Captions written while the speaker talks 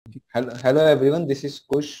Hello everyone, this is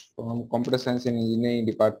Kush from Computer Science and Engineering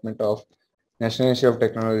Department of National Institute of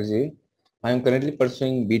Technology. I am currently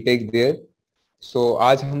pursuing BTech there. So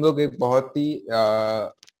आज हम लोग एक बहुत ही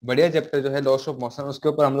बढ़िया chapter जो है लॉस ऑफ मोशन, उसके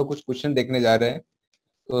ऊपर हम लोग कुछ क्वेश्चन देखने जा रहे हैं।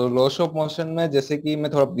 तो लॉस ऑफ मोशन में जैसे कि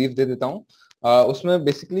मैं थोड़ा ब्रीफ दे देता हूँ। उसमें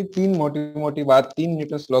बेसिकली तीन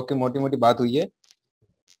न्यूटन्स लॉ की मोटी मोटी बात हुई है।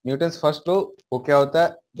 न्यूटन्स फर्स्ट लॉ वो क्या होता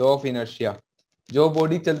है? Law of inertia. जो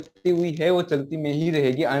बॉडी चलती हुई है वो चलती में ही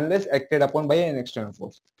रहेगी unless acted upon bye an external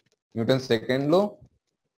force. Newton second law,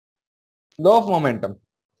 law of momentum.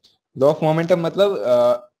 Law of momentum मतलब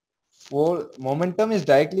वो momentum is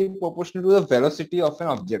directly proportional to the velocity of an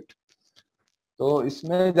object. तो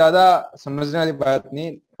इसमें ज्यादा समझने वाली बात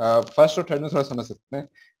नहीं, फर्स्ट और थर्ड में थोड़ा समझ सकते हैं।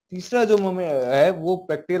 तीसरा जो मोमेंट है वो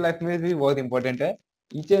प्रैक्टिकल लाइफ में भी बहुत इंपॉर्टेंट है।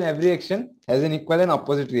 Each and every action has an equal and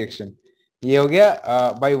opposite reaction. ये हो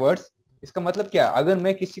गया बाय वर्ड्स। इसका मतलब क्या? अगर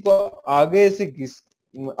मैं किसी को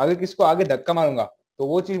अगर किसी को आगे धक्का मारूंगा तो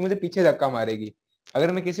वो चीज मुझे पीछे धक्का मारेगी।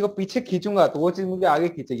 अगर मैं किसी को पीछे खींचूंगा तो वो चीज मुझे आगे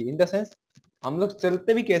खींचेगी। इन द सेंस हम लोग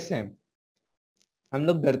चलते भी कैसे हैं? हम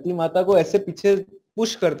लोग धरती माता को ऐसे पीछे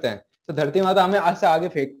पुश करते हैं तो धरती माता हमें ऐसे आगे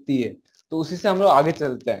फेंकती है, तो उसी से हम लोग आगे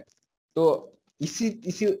चलते हैं। तो इसी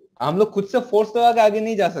इसी हम लोग खुद से फोर्स लगा के आगे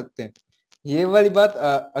नहीं जा सकते। ये वाली बात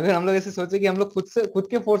अगर हम लोग ऐसे सोचे कि हम लोग खुद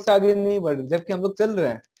के फोर्स से आगे नहीं बढ़ रहे जबकि हम लोग चल रहे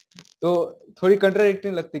हैं तो थोड़ी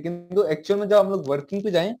कंट्राडिक्टिंग लगती है। किंतु एक्चुअल में जब हम लोग वर्किंग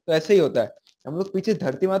पे जाएं तो ऐसे ही होता है। हम लोग पीछे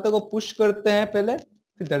धरती माता को पुश करते हैं पहले,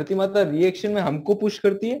 फिर धरती माता रिएक्शन में हमको पुश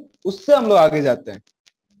करती है, उससे हम लोग आगे जाते हैं।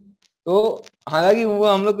 तो हालांकि वो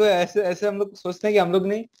हम लोग ऐसे ऐसे हम लोग सोचते हैं कि हम लोग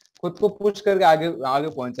ने खुद को पुश करके आगे आगे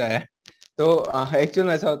पहुंचा है। तो एक्चुअल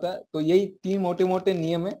में ऐसा होता है। तो यही तीन मोटे मोटे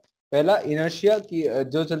नियम है। पहला, इनर्शिया की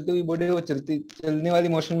जो चलती हुई बॉडी है वो चलने वाली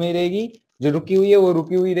मोशन में ही रहेगी, जो रुकी हुई है वो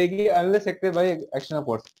रुकी हुई रहेगी unless acted by action of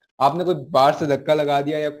force. आपने कोई बाहर से धक्का लगा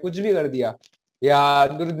दिया या कुछ भी कर दिया या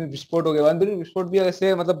अंदरूनी विस्फोट हो गया, अंदरूनी विस्फोट भी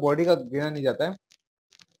ऐसे मतलब बॉडी का गिना नहीं जाता है।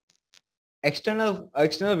 एक्सटर्नल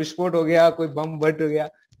एक्सटर्नल विस्फोट हो गया, कोई बम बट हो गया,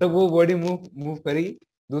 तो वो बॉडी मूव मूव करेगी।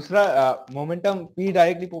 दूसरा, momentum P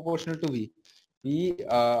directly proportional to we. P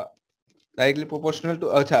directly proportional to,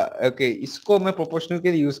 अच्छा ओके, इसको मैं प्रोपोर्शनल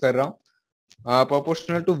के लिए यूज कर रहा हूँ।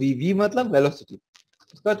 प्रोपोर्शनल टू वी, वी मतलब वेलोसिटी।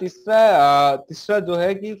 उसका तीसरा जो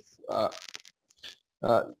है कि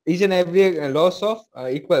each and every loss of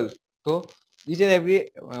equal. तो each and every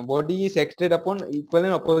body is acted upon equal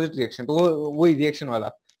and opposite reaction, तो वो रिएक्शन वाला।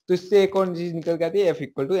 तो इससे एक और चीज निकल के आती है, F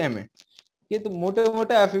equal to M A. ये तो मोटे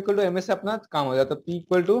मोटे F equal to M A से अपना काम हो जाता है। P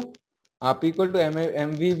equal to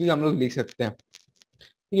M we भी हम लोग लिख सकते हैं।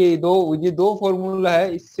 ये दो फॉर्मूला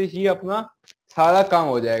है, इससे ही अपना सारा काम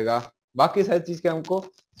हो जाएगा। बाकी सारी चीज के हमको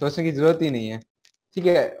सोचने की जरूरत ही नहीं है। ठीक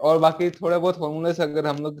है, और बाकी थोड़े बहुत फॉर्मूले से अगर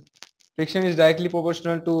हम लोग, friction is directly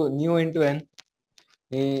proportional to new into an.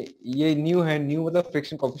 ये न्यू है, न्यू मतलब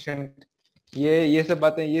फ्रिक्शन कोफिशिएंट। ये सब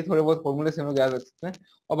बातें, ये थोड़े बहुत फॉर्मूले से हम लोग याद रख सकते हैं।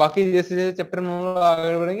 और बाकी जैसे जैसे चैप्टर में हम लोग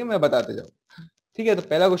आगे बढ़ेंगे मैं बताते जाऊँ। ठीक है, तो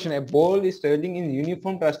पहला क्वेश्चन है, ball is travelling in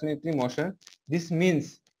uniform translatory motion, this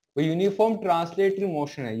means. वो यूनिफॉर्म ट्रांसलेटरी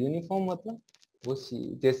मोशन है। यूनिफॉर्म मतलब वो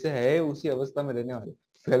जैसे है उसी अवस्था में रहने वाली।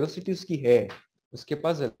 वेलोसिटी उसकी है, उसके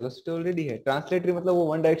पास वेलोसिटी ऑलरेडी है। ट्रांसलेटरी मतलब वो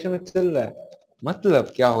वन डायरेक्शन में चल रहा है।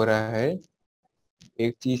 मतलब क्या हो रहा है,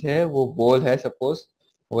 एक चीज है वो बॉल है सपोज,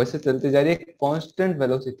 वैसे चलते जा रही है कांस्टेंट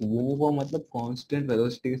वेलोसिटी। यूनिफॉर्म मतलब कांस्टेंट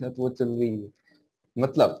वेलोसिटी के साथ वो चल रही है,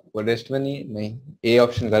 मतलब वो रेस्ट में नहीं। ए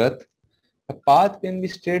ऑप्शन गलत। A path can be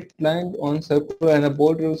straight lined on circular and a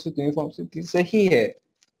ball travels with uniform speed. सही है,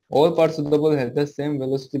 all parts of the ball have the same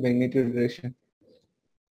velocity, magnitude, direction.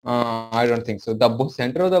 I don't think so. The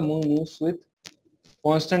center of the moon moves with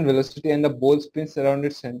constant velocity and the ball spins around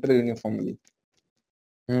its center uniformly.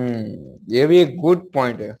 ये भी एक good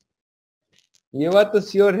point है। ये बात तो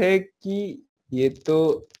sure है कि ये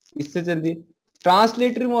तो इससे चल रही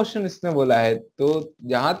ट्रांसलेटरी मोशन इसने बोला है। तो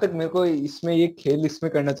जहां तक मेरे को इसमें ये खेल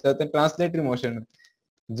इसमें करना चाहते हैं ट्रांसलेटरी मोशन में,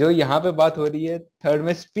 जो यहाँ पे बात हो रही है थर्ड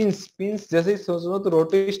में स्पिन्स जैसे ही सोच लो तो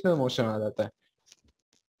रोटेशनल मोशन आ जाता है।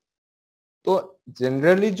 तो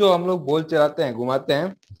जनरली जो हम लोग बॉल चलाते हैं, घुमाते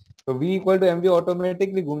हैं, तो v equal to M we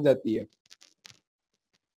automatically घूम जाती है।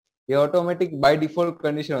 ये ऑटोमेटिक बाय डिफॉल्ट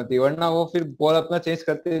कंडीशन होती है, वरना वो फिर बॉल अपना चेंज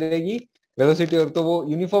करती रहेगी वेलोसिटी, और तो वो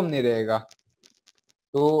यूनिफॉर्म नहीं रहेगा।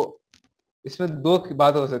 तो इसमें दो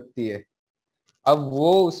बात हो सकती है। अब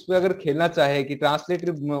वो उस पर अगर खेलना चाहे कि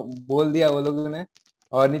ट्रांसलेटरी बोल दिया वो लोगों ने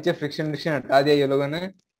और नीचे फ्रिक्शन हटा दिया ये लोगों ने,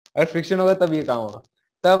 अगर फ्रिक्शन होगा तब ये काम होगा,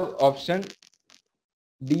 तब ऑप्शन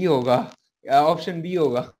डी होगा, ऑप्शन बी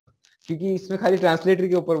होगा, क्योंकि इसमें खाली ट्रांसलेटरी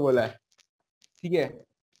के ऊपर बोला है। ठीक है,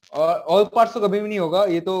 और ऑल पार्ट्स तो कभी भी नहीं होगा,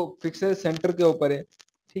 ये तो फिक्स सेंटर के ऊपर है।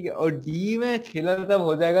 ठीक है, और डी में खेला तब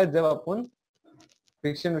हो जाएगा जब अपन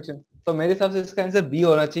फ्रिक्शन तो मेरे हिसाब से इसका आंसर बी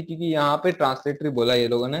होना चाहिए, क्योंकि यहाँ पे ट्रांसलेटरी बोला ये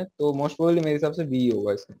लोगों ने, तो मोस्ट प्रोबेबली मेरे हिसाब से बी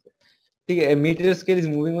होगा इसका आंसर। ठीक है, metre scale is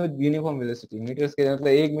moving with uniform velocity. Metre scale मतलब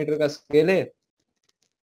 1 मीटर का स्केल है,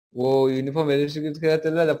 वो यूनिफॉर्म वेलोसिटी के साथ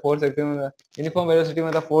चल रहा है। 4 सेकंड में यूनिफॉर्म वेलोसिटी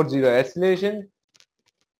मतलब 40। एक्सीलरेशन,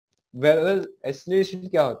 वेल एक्सीलरेशन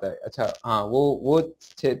क्या होता है? अच्छा हाँ, वो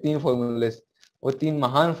तीन फॉर्मूले, वो तीन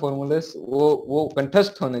महान फॉर्मूले, वो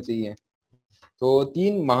कंठस्थ होने चाहिए। तो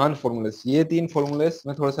तीन महान फॉर्मूलेस, ये तीन फॉर्मूलेस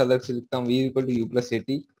मैं थोड़ा सा अलग से लिखता हूँ। v equal to you plus A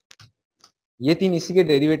T, ये तीन इसी के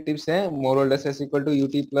डेरिवेटिव्स हैं। मोर और less S equal to U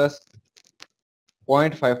T plus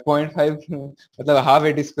 0.5 मतलब हाफ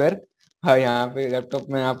ए टी स्क्वायर। हाँ, यहाँ पे लैपटॉप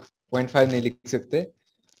में आप 0.5 नहीं लिख सकते,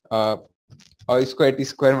 और इसको ए टी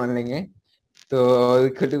स्क्वायर मान लेंगे। तो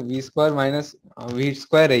equal to we square minus we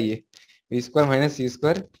square है ये, we square minus C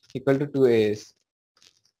square equal to 2as।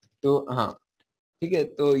 तो हाँ ठीक है,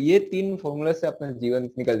 तो ये तीन फॉर्मूला से अपना जीवन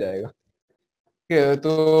निकल जाएगा। ठीक है,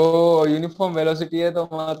 तो यूनिफॉर्म वेलोसिटी है, तो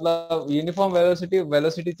मतलब यूनिफॉर्म वेलोसिटी,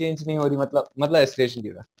 वेलोसिटी चेंज नहीं हो रही, मतलब एक्सीलरेशन की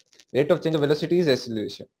तरह। Rate of change of velocity is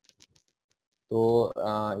acceleration. तो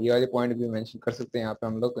ये वाले पॉइंट भी मेंशन कर सकते हैं यहाँ पे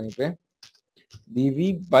हम लोग कहीं पे।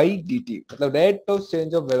 dv by dt मतलब rate of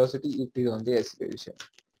change of velocity is on the acceleration.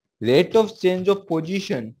 Rate of change of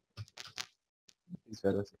position is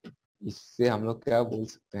velocity. इससे हम लोग क्या बोल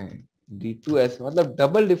सकते हैं? d2s मतलब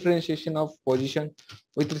double differentiation of position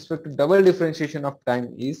with respect to double differentiation of time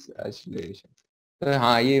is acceleration. तो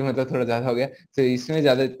हाँ, ये मतलब थोड़ा ज्यादा हो गया, तो इसमें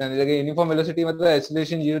ज्यादा इतना नहीं लगे। यूनिफॉर्म वेलोसिटी मतलब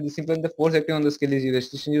acceleration 0, this implies the force acting on the scale is 0,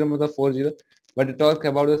 acceleration 0 मतलब force 0, but torque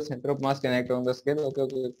about the centre of mass can act on the scale. Okay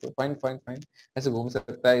okay, fine fine fine, ऐसे घूम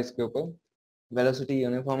सकता है इसके ऊपर। Velocity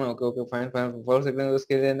uniform है, okay okay fine fine, force acting on the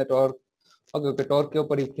scale and the torque. Okay okay, torque के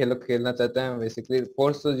ऊपर ही खेलना चाहते हैं बेसिकली।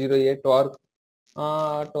 फोर्स तो 0 ही है, टॉर्क,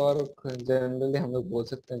 हाँ टॉर्क जनरली हम लोग बोल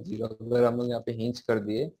सकते हैं 0, अगर हम लोग यहाँ पे हिंच कर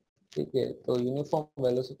दिए। ठीक है, तो यूनिफॉर्म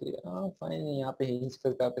वेलोसिटी, हाँ फाइन, यहाँ पे हिंच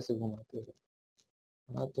करके आप ऐसे घुमाते हो।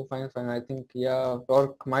 हाँ तो फाइन फाइन, आई थिंक या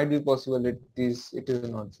torque might be possible, it is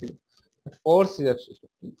not 0, force is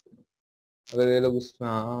absolutely. अगर ये लोग उसमें,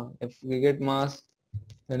 हाँ if cricket mass,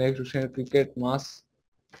 cricket mass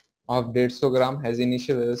of 150 gram has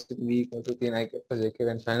initial velocity v equal to 3 I cap plus j cap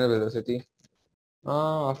and final velocity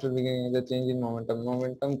after beginning the change in momentum।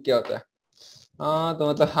 momentum क्या होता है? हाँ तो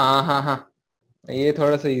मतलब हाँ हाँ हाँ, ये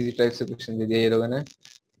थोड़ा सा इजी टाइप से क्वेश्चन दे दिया ये लोगों ने।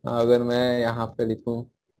 अगर मैं यहाँ पे लिखूँ,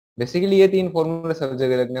 बेसिकली ये तीन फॉर्मूले सब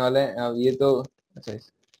जगह लगने वाले हैं। अब ये तो अच्छा,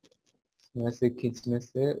 इसमें से खींचने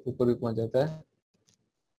से ऊपर भी पहुंच जाता है।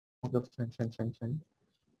 Okay fine fine fine fine,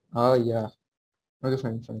 हाँ या ओके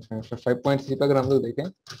फाइन फाइन फाइन, 5.3 पर अगर हम लोग देखें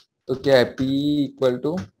तो क्या है? P equal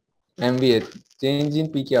to M V H. Change in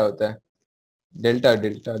P क्या होता है? Delta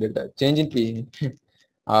delta delta, change in P।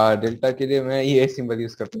 Delta के लिए मैं ये सिंबल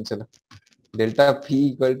यूज करता हूँ, चलो। Delta P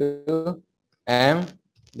equal to M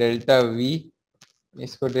delta V,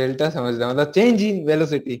 इसको डेल्टा समझ रहा मतलब change in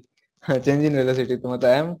velocity. Change in velocity तो मतलब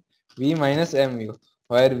M we minus M you,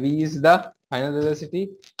 where we is the final velocity,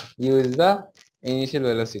 you is the initial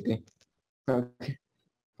velocity.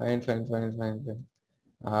 Fine fine fine fine fine.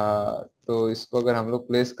 तो इसको अगर हम लोग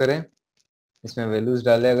प्लेस करें, इसमें वैल्यूज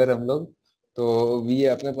डाले अगर हम लोग, तो v है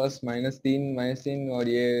अपने पास -3 और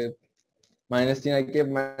ये -3 आके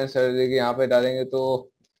माइनस यहाँ पे डालेंगे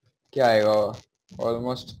तो क्या आएगा?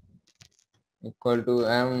 Almost equal to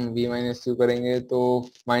M we minus you करेंगे तो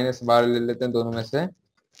 -12 ले लेते हैं दोनों में से,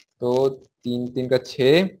 तो 3 3 का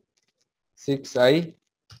 6, 6i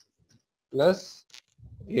प्लस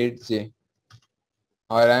 8j,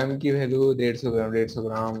 और एम की वैल्यू 150 ग्राम, 150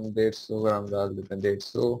 ग्राम, 150 ग्राम डाल देते हैं।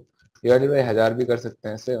 150 डिवाइडेड बाई 1000 भी कर सकते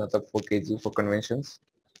हैं ऐसे, मतलब 4 kg फॉर कन्वेंशन।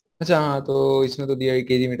 अच्छा हाँ, तो इसमें तो दिया है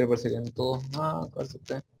केजी मीटर पर सेकेंड, तो हाँ कर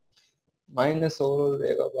सकते हैं। माइनस और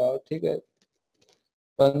रहेगा बाहर, ठीक है।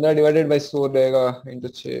 15 डिवाइडेड बाई 100 रहेगा इंटू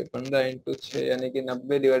 6, 15 इंटू 6 यानी कि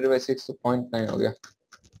 90 डिवाइडेड बाई 6, तो 0.9 हो गया।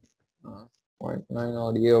 हाँ 0.9,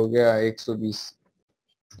 और ये हो गया 120।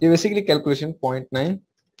 ये बेसिकली कैलकुलेशन 0.9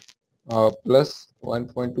 प्लस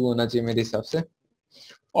 1.2 होना चाहिए मेरे हिसाब से।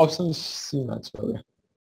 ऑप्शन सी होना चाहिए।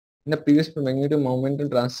 In the previous magnitude momentum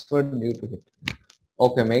transferred due to it.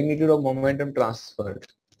 Okay, magnitude of momentum transferred.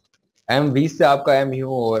 M we से आपका एम यू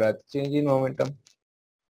हो रहा है, change in momentum,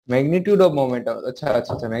 magnitude of momentum. अच्छा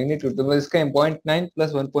अच्छा अच्छा, मैग्नीट्यूड तो इसका 0.9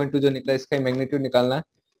 प्लस 1.2 जो निकला, इसका मैग्नीट्यूड निकालना है।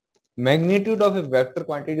 Magnitude of A vector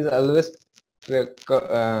quantity is always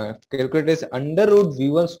calculated as under root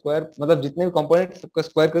v1 square, मतलब जितने भी कंपोनेंट सबका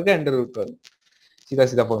स्क्वायर करके अंडर रूट कर, सीधा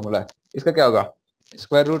सीधा फॉर्मूला है। इसका क्या होगा?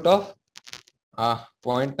 स्क्वायर रूट ऑफ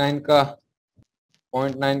 0.9 का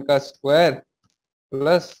 0.9 का स्क्वायर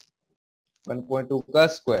प्लस 1.2 का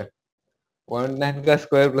स्क्वायर, 0.9 का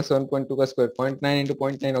स्क्वायर प्लस 1.2 का स्क्वायर, 0.9 इंटू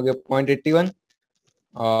 0.9 हो गया 0.81,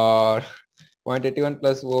 और 0.81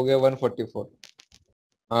 प्लस वो हो गया 144,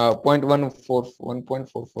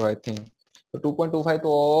 1.4 आई थिंक। तो 2.25 तो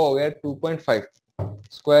हो गया 2.5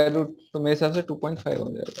 स्क्वायर रूट, तो मेरे हिसाब से 2.5 हो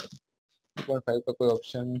जाएगा। 2.5 का कोई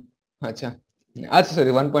ऑप्शन, अच्छा अच्छा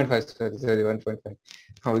सॉरी 1.5, सॉरी 1.5,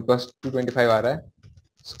 हाँ बिकॉज 225 आ रहा है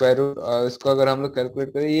स्क्वायर रूट। इसको अगर हम लोग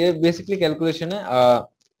कैलकुलेट करें, ये बेसिकली कैलकुलेशन है,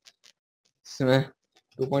 इसमें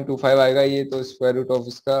 2.25 आएगा ये, तो स्क्वायर रूट ऑफ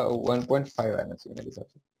इसका 1.5 आना चाहिए मेरे हिसाब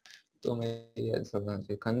से। तो मैं ये समझना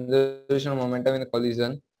चाहिए conservation momentum in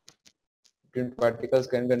collision between particles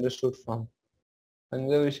can be understood from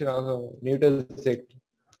conservation of Newton second,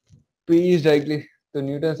 p is directly, तो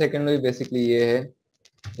न्यूटन सेकेंड लॉ बेसिकली ये है,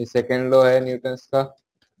 ये सेकेंड लॉ है न्यूटन का,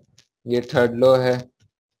 ये थर्ड लॉ है,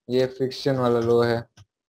 ये फ्रिक्शन वाला लॉ है,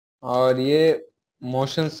 और ये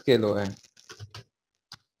मोशंस के लॉ है।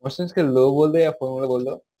 मोशंस के लॉ बोल दो या फॉर्मूला बोल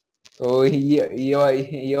दो, तो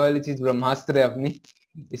ये वाली चीज ब्रह्मास्त्र है अपनी,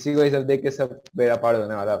 इसी को ये सब देख के सब बेड़ा पार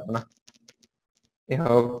होने वाला अपना।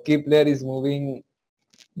 Hockey player is moving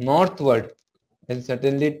northward and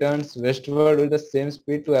suddenly turns westward with the same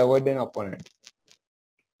speed to avoid an opponent.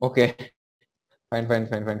 Okay, fine fine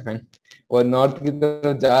fine fine fine. वो नॉर्थ की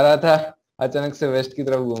तरफ जा रहा था, अचानक से वेस्ट की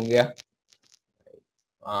तरफ घूम गया।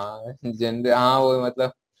 हाँ हाँ वो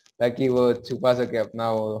मतलब ताकि वो छुपा सके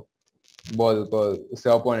अपना वो बॉल को उससे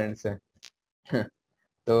ओपोनेंट से।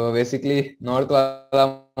 तो बेसिकली नॉर्थ वाला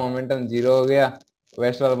मोमेंटम जीरो हो गया,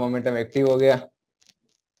 वेस्ट वाला मोमेंटम एक्टिव हो गया।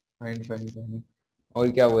 Fine fine fine. और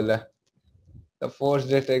क्या बोला, the force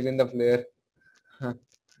just in the player.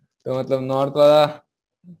 तो मतलब नॉर्थ वाला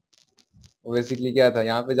बेसिकली क्या था,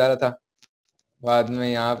 यहाँ पे जा रहा था, बाद में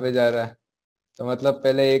यहाँ पे जा रहा है, तो मतलब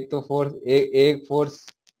पहले एक तो फोर्स एक फोर्स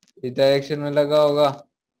इस डायरेक्शन में लगा होगा,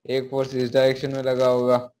 एक फोर्स इस डायरेक्शन में लगा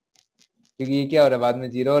होगा, क्योंकि ये क्या हो रहा है बाद में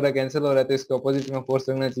जीरो हो रहा है, कैंसिल हो रहा है, तो इसके ऑपोजिट में फोर्स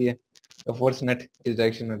लगना चाहिए, तो फोर्स नेट इस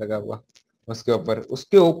डायरेक्शन में लगा हुआ,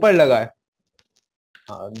 उसके ऊपर लगा है।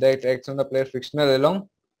 That acts on the player frictional along,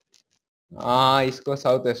 हाँ इसको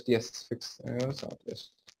south west, yes fix south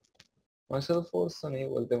west. Muscle force तो नहीं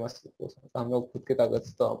बोलते, मसल फोर्स तो हम लोग खुद की ताकत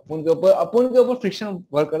से, तो अपन के ऊपर फ्रिक्शन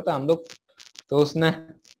वर्क करता है हम लोग, तो उसने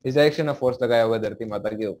इस डायरेक्शन में फोर्स लगाया हुआ धरती माता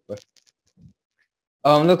के ऊपर।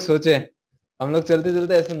 अब हम लोग सोचे, हम लोग चलते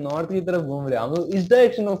चलते ऐसे नॉर्थ की तरफ घूम रहे, हम लोग इस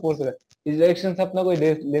डायरेक्शन में फोर्स लगा, इस डायरेक्शन से अपना कोई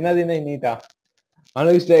लेना देना ही नहीं था, हम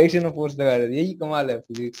लोग इस डायरेक्शन में फोर्स लगा रहे थे, यही कमाल है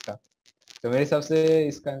फिजिक्स का। तो मेरे हिसाब से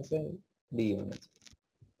इसका आंसर डी होना चाहिए।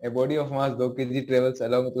 A body of mass 2 kg travels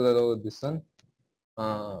along to the sun,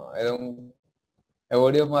 along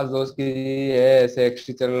body of mass 2 kg है, ऐसे एक्स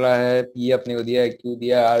चल रहा है, पी अपने को दिया है, क्यू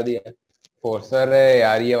दिया, आर दिया, फोर्सर है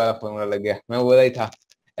यार, ये वाला फॉर्मूला लग गया, मैं बोला ही था,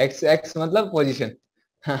 एक्स एक्स मतलब पोजीशन।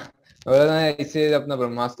 बोला था इससे अपना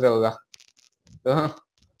ब्रह्मास्त्र होगा, तो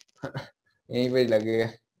यहीं पे लग गया।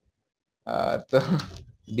 तो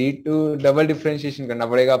D2 डबल डिफरेंशिएशन करना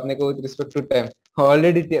पड़ेगा अपने को with respect to time,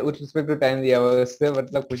 already with respect to time दिया हुआ है, उससे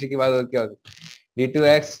मतलब खुशी की बात और क्या होगी,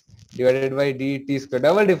 D2x divided by dt square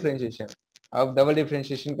double differentiation. अब डबल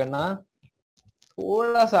डिफरेंशिएशन करना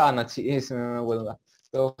थोड़ा सा आना चाहिए इसमें, मैं बोलूंगा।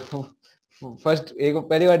 तो फर्स्ट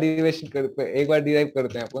पहली बार डिराइवेशन एक बार डिराइव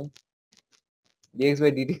करते हैं अपन, dx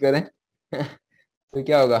बाई dt करें तो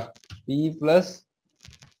क्या होगा, p plus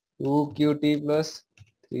 2qt plus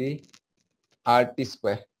 3rt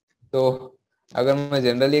square. तो अगर मैं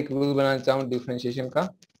जनरली एक रूल बनाना चाहूँ डिफरेंशिएशन का,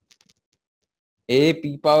 a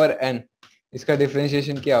p पावर n, इसका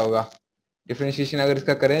डिफरेंशिएशन क्या होगा, डिफरेंशिएशन अगर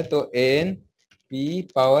इसका करें तो a n p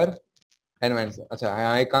power n minus, अच्छा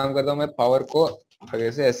यहाँ एक काम करता हूँ, मैं पावर को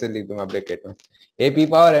आगे से ऐसे लिख दूंगा ब्रैकेट में, a p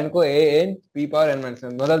पावर n को a n p power n minus,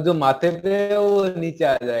 मतलब जो माथे पे है वो नीचे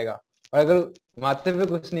आ जाएगा, और अगर माथे पे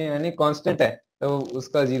कुछ नहीं है यानी कांस्टेंट है तो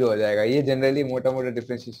उसका जीरो हो जाएगा। ये जनरली मोटा मोटा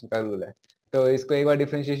डिफरेंशिएशन का रूल है। तो इसको एक बार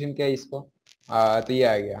डिफरेंशिएशन किया इसको, तो ये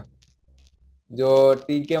आ गया, जो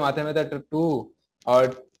t के माथे में था 2, और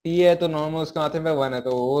t है तो नॉर्मल उसके माथे में 1 है,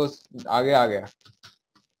 तो वो आगे आ गया,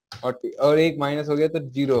 और एक माइनस हो गया तो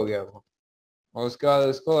जीरो हो गया वो, और उसके बाद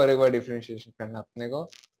उसको और एक बार डिफरेंशिएशन करना अपने को,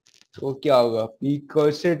 तो क्या होगा, p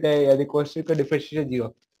कोशेट है यानी कोशेट का डिफरेंशिएशन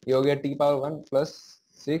जीरो, ये हो गया t power 1 plus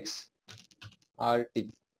 6 rt,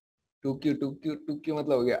 2q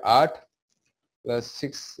मतलब हो गया 8 प्लस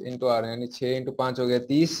 6 इंटू आर यानी 6 इंटू 5 हो गया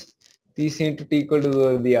 30, 30 इंटू टी इक्वल टू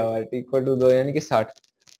 2 दिया हुआ है, टी इक्वल टू 2 यानी कि 60,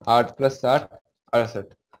 8 प्लस 60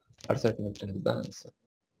 68, 68 न्यूटन का आंसर।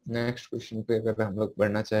 नेक्स्ट क्वेश्चन पे अगर हम लोग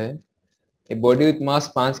बढ़ना चाहे, a body with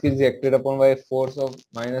mass 5 kg acted upon by force of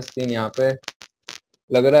 -3, यहाँ पे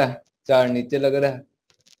लग रहा है 4 नीचे लग रहा है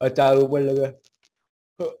और 4 ऊपर लग रहा है।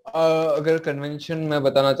 तो अगर कन्वेंशन मैं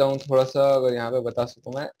बताना चाहूँ थोड़ा सा, अगर यहाँ पे बता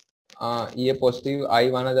सकूँ मैं, ये पॉजिटिव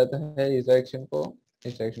आई माना जाता है इस डायरेक्शन को,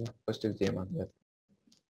 इस डायरेक्शन को पॉजिटिव जे माना जाता है।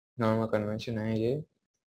 नॉर्मल कन्वेंशन है ये।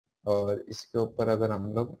 और इसके ऊपर अगर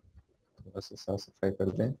हम लोग थोड़ा सा साफ सफाई कर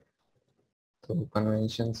दें तो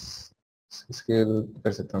कन्वेंशंस स्केल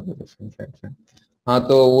कर सकता हूँ डिफरेंट। हाँ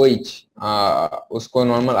तो वही उसको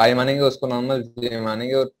नॉर्मल आई मानेंगे, उसको नॉर्मल जे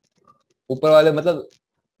मानेंगे, और ऊपर वाले मतलब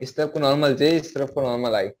इस तरफ को नॉर्मल जे, इस तरफ को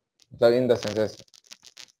नॉर्मल आई, मतलब इन द सेंस।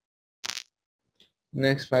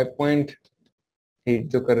 नेक्स्ट 5.8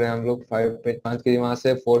 जो कर रहे हैं हम लोग, 5 के वहां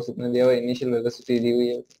से फोर्स इतना दिया हुआ, इनिशियल वेलोसिटी दी हुई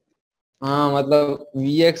है। हाँ मतलब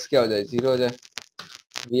Vx क्या हो जाए, 0 हो जाए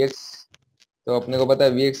Vx। तो अपने को पता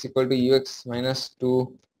है Vx equal to Ux minus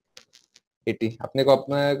 280, अपने को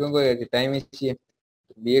अपना क्योंकि टाइम ही चाहिए।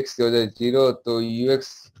 Vx हो जाए 0 तो Ux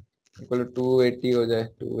इक्वल टू 280 हो जाए,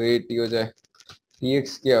 280 हो जाए।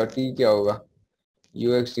 Tx क्या हो, T क्या होगा,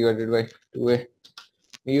 Ux divided by 2a।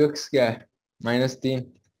 Ux क्या है, -3,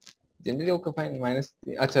 जनरली ओके फाइन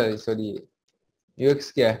 -3, अच्छा सॉरी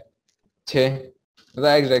Ux क्या है 6, मतलब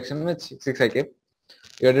एक्स डायरेक्शन में 6 आई के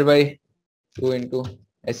डिवाइडेड बाई 2 इंटू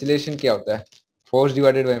एसिलेशन क्या होता है, फोर्स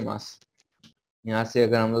डिवाइडेड बाई मास। यहाँ से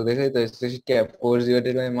अगर हम लोग देखें तो एसिलेशन क्या है, force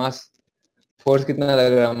divided by mass. Force कितना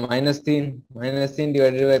लग रहा है, -3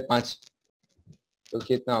 डिवाइडेड बाई 5, तो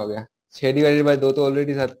कितना हो गया, 6 डिवाइडेड बाई 2 तो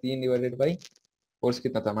ऑलरेडी था, 3 डिवाइडेड बाई फोर्स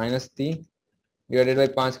कितना था, -3 डिवाइडेड बाई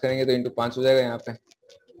 5 करेंगे तो इंटू 5 हो जाएगा यहाँ पे,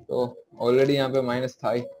 तो ऑलरेडी यहाँ पे माइनस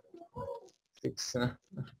था ही 6 ना।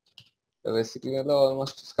 तो बेसिकली मतलब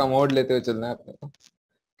ऑलमोस्ट इसका मोड लेते हुए चलना है अपने को।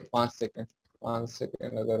 5 सेकेंड, 5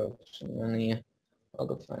 सेकेंड अगर ऑप्शन में नहीं है,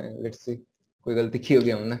 ओके फाइन, लेट्स सी कोई गलती की होगी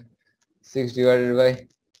हमने। 6 divided by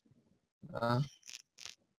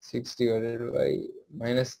 6 divided by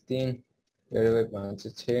 -3 divided by 5,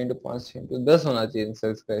 6 into 5 6 into 10 होना चाहिए इन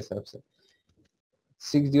सेल्स का हिसाब से।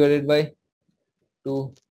 6 डिवाइडेड बाई 2,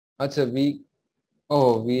 अच्छा we,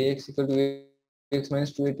 oh we x equal to x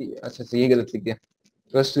minus 280, अच्छा ये गलत लिख दिया,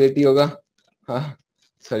 प्लस 280 होगा। हाँ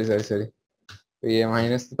सॉरी सॉरी सॉरी, तो ये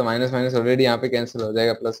माइनस तो माइनस माइनस ऑलरेडी यहाँ पे कैंसिल हो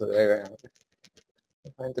जाएगा, प्लस हो जाएगा यहाँ पे।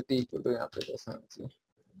 फाइन, तो टी इक्वल टू यहाँ पे कैसा आना चाहिए,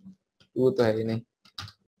 2 तो है ही नहीं,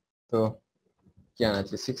 तो क्या आना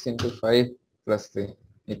चाहिए, 6 इंटू 5 प्लस 3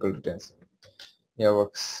 इक्वल टू 10, या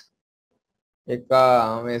वर्क्स। एक का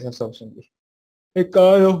हमें ऐसा ऑप्शन भी, एक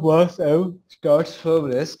car of mass M starts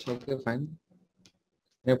from rest, okay fine,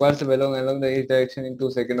 Nepal से along the east direction in 2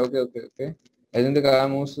 seconds, okay. Assume the car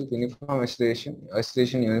moves with uniform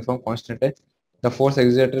acceleration uniform constant है, the force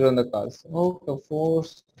exerted on the cars, the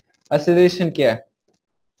force acceleration क्या है,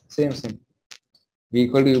 same v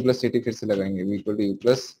equal to u plus at, फिर से लगाएंगे v equal to u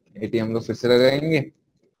plus at, हम लोग फिर से लगाएंगे।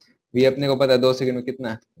 v अपने को पता है 2 सेकंड में कितना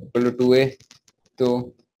है, इक्वल टू 2a, तो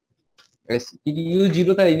क्योंकि u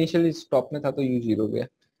 0 था इनिशियली, स्टॉप में था तो u 0 गया,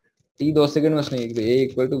 t 2 सेकंड में उसने a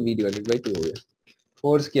equal to v divided by 2 हो गया।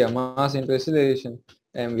 फोर्स किया, मास इंटू एक्सीलरेशन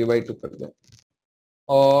mv/2 कर दो,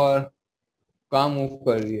 और कहाँ मूव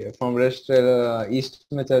कर रही है, फ्रॉम वेस्ट ईस्ट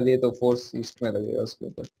में चल रही है, तो फोर्स ईस्ट में लगेगा उसके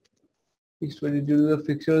ऊपर, ईस्ट में due to the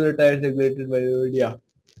friction of the tyre regulated by road, या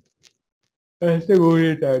ऐसे घूम रही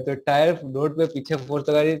है टायर, तो टायर रोड पे पीछे फोर्स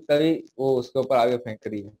लगा रही है, तभी वो उसके ऊपर आगे फेंक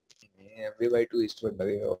रही है। mv/2 ईस्ट में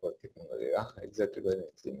लगेगा, और कितना लगेगा एग्जैक्टली बाय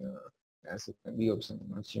ऐसे बी ऑप्शन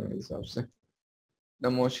होना चाहिए मेरे हिसाब से। The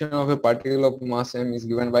motion of a particle of mass m is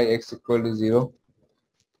given by x equal to 0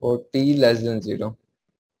 for t less than 0.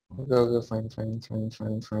 Okay,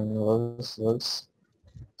 fine, works.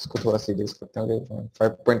 इसको थोड़ा सीरियस करते हैं,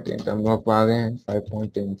 5.8 हम लोग आ गए हैं,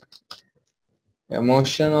 5.8। A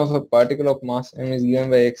motion of a particle of mass m is given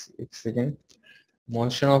by x, एक second,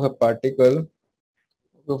 motion of a particle,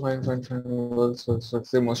 okay, fine, works.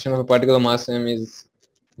 The motion of a particle of mass m is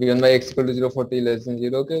given by x equal to 0 for t less than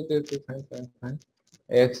 0, okay, fine,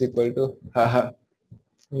 x equal to, haha,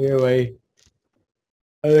 ये भाई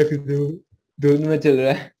अलग धुन में चल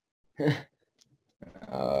रहा है।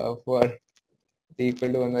 For t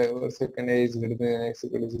equal to 1/4 is greater than x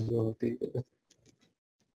equal to 0 होती है,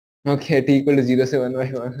 ओके t equal to 0 से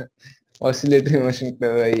 1/1 ऑसिलेटरी मोशन कर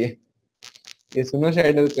रहा है ये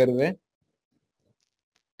सिनुसाइडल कर्व है,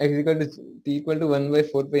 x equal to t equal to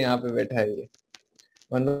 1/4 पे यहाँ पे बैठा है ये,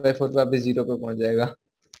 1/4 पे आप 0 पे पहुंच जाएगा,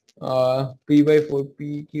 p/4 p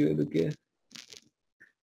की वैल्यू क्या है,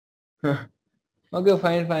 ओके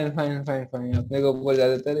फाइन, अपने को ऊपर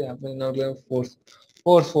ज्यादातर यहाँ पे नोट करें,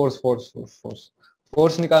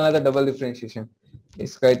 फोर्स निकालना था, डबल डिफरेंशिएशन,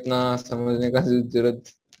 इसका इतना समझने का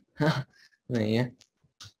जरूरत नहीं है,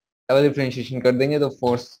 डबल डिफरेंशिएशन कर देंगे तो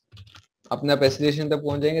फोर्स अपने आप एसिलेशन तक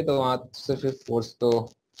पहुंच जाएंगे, तो वहां से फिर फोर्स तो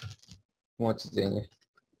पहुंच जाएंगे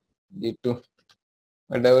डी टू।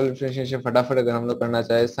 डबल डिफरेंशिएशन फटाफट अगर हम लोग करना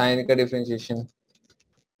चाहे, साइन का डिफरेंशिएशन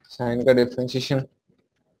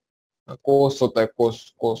कोस होता है,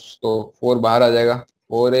 कोस तो 4 बाहर आ जाएगा,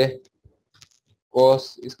 4a cos,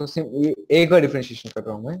 इसको एक बार डिफरेंशिएशन कर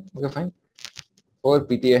रहा हूँ मैं, ओके फाइन, 4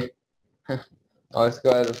 पीटी है और इसके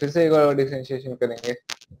बाद फिर से एक बार डिफरेंशिएशन करेंगे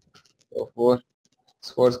तो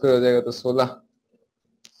 4 स्क्वायर हो जाएगा तो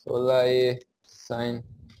 16 ये साइन,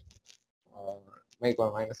 और मैं एक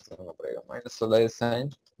बार माइनस करना पड़ेगा, -16 ये साइन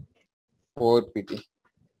 4 पीटी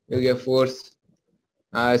हो गया। फोर्स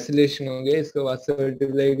आइसोलेशन हो गया, इसको बाद से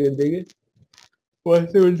मल्टीप्लाई कर देंगे, बाद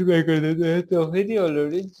से मल्टीप्लाई कर देते हैं तो फिर ये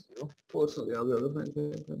ऑलरेडी फोर्स हो गया।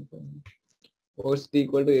 Force T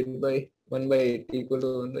equal to 8/1/8 equal to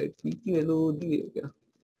 1/8। P की वैल्यू दी है क्या?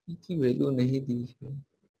 पी की वैल्यू नहीं दी है,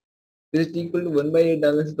 फिर टी इक्वल टू 1/8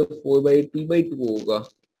 डालने से तो 4/8 P/2 होगा।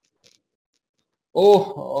 ओह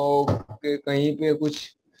ओके, कहीं पे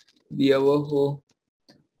कुछ दिया हुआ हो।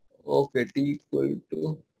 ओके, टी इक्वल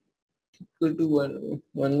टू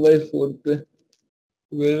 1/4 पे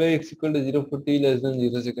 12x equal to 0 for t less than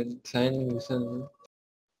 0 second, sign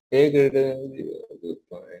a greater than 0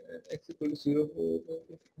 x equal to 0 for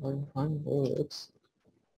 1x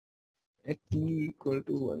at t equal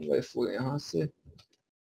to 1/4। यहाँ से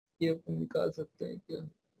ये अपन निकाल सकते हैं क्या?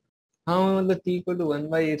 हाँ मतलब t इक्वल टू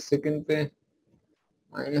 1/8 सेकंड पे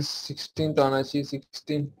 -16 तो आना चाहिए,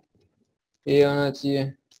 16 a आना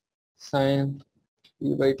चाहिए, साइन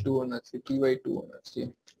P/2 होना चाहिए, P/2 होना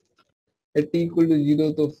चाहिए। t इक्वल टू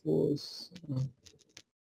 0 तो फोर्स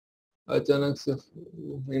अचानक से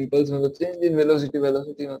इम्पल्स मतलब चेंज इन वेलोसिटी,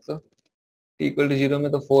 वेलोसिटी मतलब t इक्वल टू 0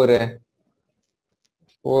 में तो 4 है,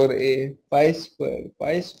 4a पाई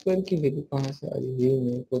स्क्वायर की वैल्यू कहाँ से आ रही है, ये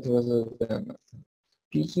मेरे को थोड़ा सा जानना था।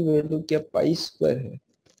 p की वैल्यू क्या पाई स्क्वायर है?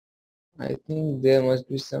 I think there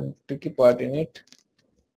must be some tricky part in it,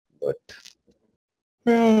 but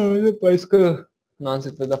pi square मान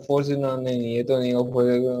सकता था, फोर्स ना, नहीं ये तो नहीं होगा,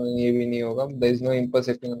 ये भी नहीं होगा, there is no impulse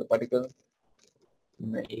acting on the particle,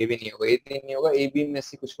 नहीं ये भी नहीं होगा, ये नहीं होगा, ए बी में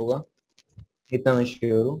से कुछ होगा, इतना मैं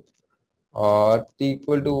श्योर हूँ। और t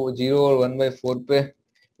इक्वल टू 0 और 1/4 पे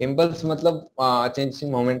इम्पल्स मतलब चेंज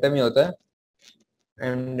इन मोमेंटम ही होता है,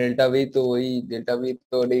 एंड डेल्टा वी तो वही, डेल्टा वी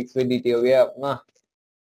तो dx by dt हो गया अपना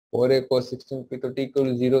 4a cos 16 पे, तो t इक्वल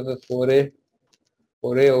टू 0 पे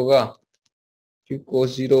 4a होगा, फिर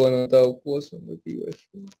cos 0 1 होता है, cos 1/t/4।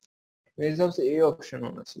 मेरे हिसाब से ए ऑप्शन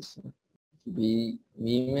होना चाहिए इसमें। बी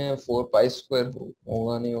बी में 4 पाई स्क्वायर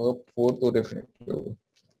होगा नहीं होगा, 4 तो डेफिनेटली होगा।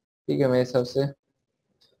 ठीक है, मेरे हिसाब से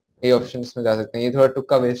ए ऑप्शन इसमें जा सकते हैं, ये थोड़ा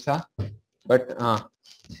तुक्का बेस्ड था, बट हाँ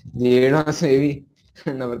ये एडवांस में भी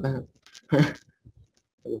करना पड़ता है।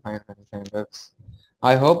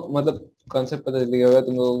 आई होप मतलब कॉन्सेप्ट पता चल गया होगा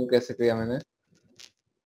तुम लोगों को कैसे किया मैंने,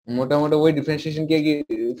 मोटा मोटा वही डिफरेंशिएशन किया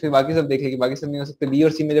कि फिर बाकी सब देखे कि बाकी सब नहीं हो सकते, बी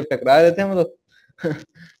और सी में जब टकरा देते हैं हम लोग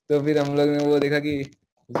तो फिर हम लोग ने वो देखा कि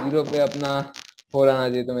 0 पे अपना 4 आना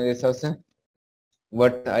चाहिए, तो मेरे हिसाब से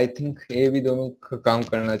बट आई थिंक ए भी दोनों काम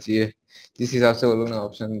करना चाहिए जिस हिसाब से वो लोग ने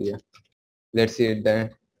ऑप्शन दिया। Let's see it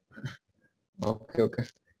that. Okay okay,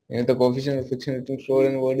 and the coefficient of friction between floor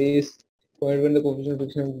and body is 0.1, the coefficient of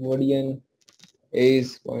friction of body and a is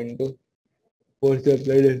 0.2, force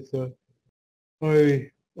applied है सर।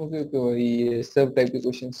 ओके ओके भाई, ये सब type के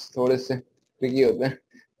questions थोड़े से tricky होते हैं,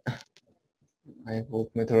 I hope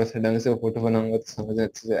मैं थोड़ा सा ढंग से फोटो बनाऊंगा तो समझ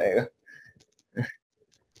अच्छे से आएगा।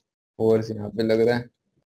 फोर्स यहाँ पे लग रहा है,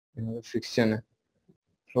 यहाँ पे फ्रिक्शन है,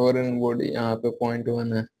 फ्लोर एंड बॉडी यहाँ पे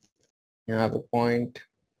 0.1 है, यहाँ पे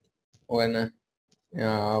 0.1 है,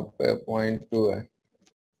 यहाँ पे 0.2 है,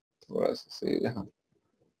 थोड़ा सा सही है, हाँ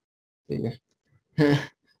ठीक है।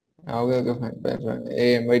 Okay okay fine fine fine, A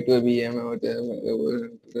M by to be M होते हैं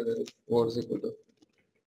force equal to,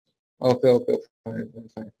 okay okay fine fine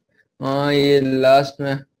fine. हाँ ये लास्ट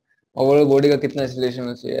में ओवरऑल बॉडी का कितना एक्सीलरेशन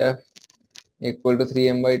होना चाहिए, F equal to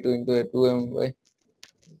 3m/2 into 2m/,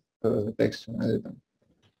 text में देता हूँ,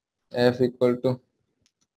 F equal to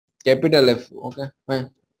capital F, okay fine,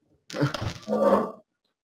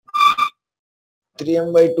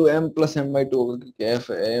 3m/2 m plus m/2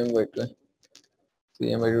 F m/2,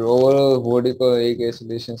 3m/2 overall body को एक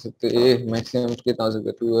एक्सीलरेशन से तो ये मैक्सिमम कितना हो सकता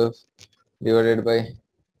है, 2f डिवाइडेड बाय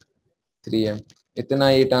 3m, इतना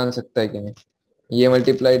ये टान सकता है कि नहीं, ये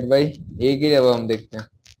मल्टीप्लाइड बाय ए के लिए अब हम देखते हैं,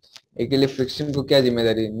 ए के लिए फ्रिक्शन को क्या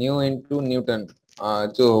जिम्मेदारी, न्यू इनटू न्यूटन,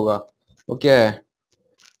 जो होगा वो क्या है,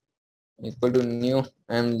 equal to new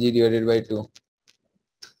mg divided by 2,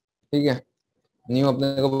 ठीक है, न्यू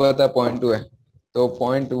अपने को पता है 0.2 है, तो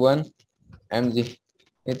 0.1 mg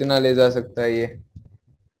इतना ले जा सकता है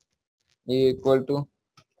ये equal to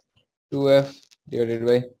 2f divided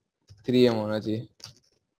by 3m होना चाहिए,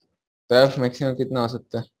 तो f मैक्सिमम कितना हो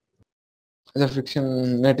सकता है, अच्छा फ्रिक्शन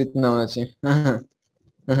नेट इतना होना चाहिए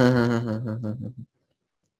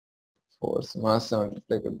फोर्स मास से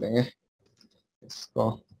मल्टीप्लाई कर देंगे इसको,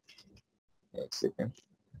 एक सेकेंड,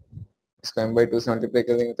 इसको m/2 से मल्टीप्लाई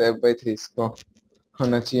कर देंगे तो f/3 इसको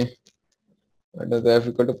होना चाहिए, तो f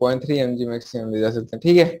equal to 0.3 mg maximum ले जा सकते हैं,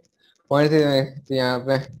 ठीक है। 0.3 में तो यहाँ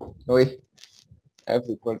पे वही f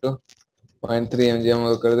इक्वल टू 0.3 mg हम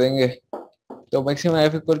लोग कर देंगे, तो maximum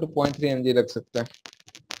f equal to 0.3 mg रख सकता है।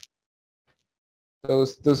 तो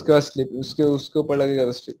उसके बाद स्लिप उसके ऊपर लगेगा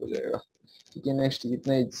तो स्लिप हो जाएगा, ठीक है। नेक्स्ट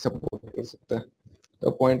इतना ही सपोर्ट कर सकता है,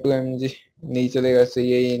 तो 0.2 mg नहीं चलेगा,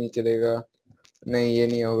 सही है, ये नहीं चलेगा, नहीं ये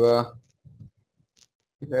नहीं होगा।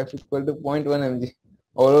 f equal to 0.1 mg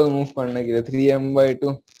overall move करने के लिए 3/2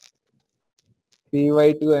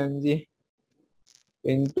 mg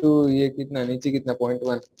इंटू ये कितना नीचे कितना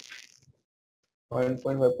 0.1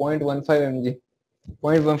 0.15 mg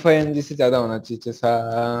 0.15 mg से ज्यादा होना चाहिए,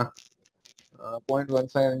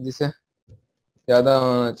 0.15 mg से ज्यादा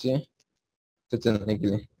होना चाहिए तो चलने के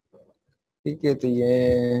लिए, ठीक है। तो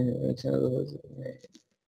ये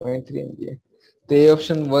 0.3 mg है, तो ये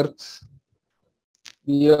option works,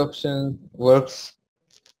 B option works,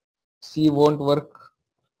 C won't work,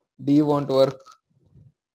 D won't work,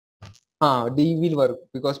 हाँ D will work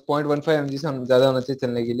because 0.15 mg से हम ज्यादा होना चाहिए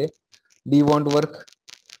चलने के लिए। D won't work,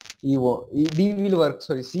 D will work,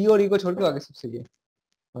 sorry C और ई को छोड़ के आगे सब सही है।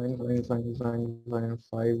 Fine fine fine fine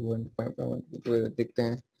fine 5 देखते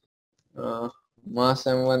हैं, मास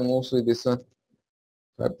m1 moves with this one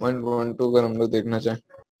 5.12 अगर हम लोग देखना चाहें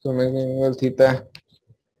तो maximum theta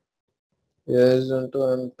yes onto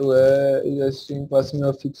m2 है, is string passing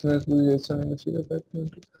of frictionless relation and figure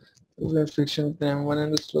 5.2 is friction between m1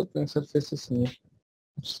 and the sloping surface is new,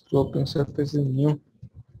 sloping surface is new,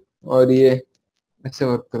 और ये ऐसे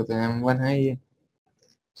वर्क करते हैं, m1 है, ये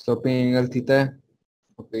स्लोपिंग एंगल थीटा है,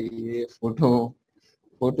 okay. ये फोटो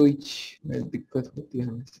फोटो में दिक्कत होती है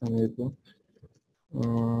हमेशा मेरे को,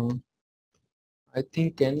 I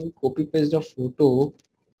think can you copy paste the photo,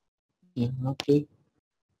 यहाँ पे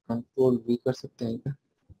कंट्रोल भी कर सकते हैं क्या?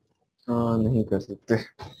 हाँ नहीं कर सकते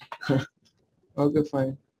ओके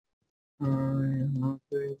फाइन, यहाँ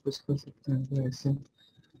पे कुछ कर सकते हैं क्या ऐसे,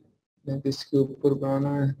 इसके ऊपर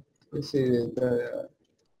बनाना है, ऐसे रहता है यार,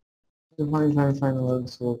 fine fine fine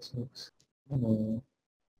works works works,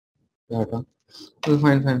 तो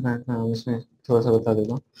फाइन फाइन फाइन फाइन इसमें थोड़ा सा बता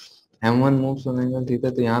देता हूँ। m1 moves on angle theta,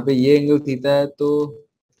 तो यहाँ पे ये एंगल थीटा है, तो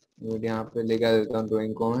यहाँ पे लेके आ देता हूँ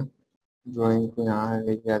ड्राइंग को, मैं ड्राइंग को यहाँ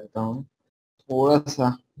लेके आता हूँ, थोड़ा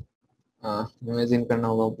सा इमेजिन करना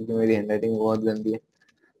होगा क्योंकि मेरी हैंडराइटिंग बहुत गंदी है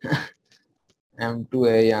m2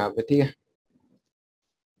 है यहाँ पे, ठीक है,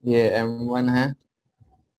 ये m1 है,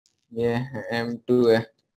 ये m2 है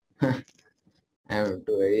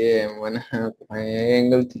m2 है, ये m1 है, ये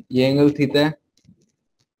एंगल थीटा है,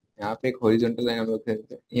 यहाँ पे एक हॉरिजॉन्टल लाइन हम लोग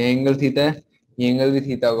खेलते हैं, ये एंगल थीटा है, ये एंगल भी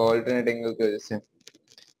थीटा होगा ऑल्टरनेट एंगल की वजह से,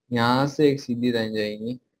 यहाँ से एक सीधी लाइन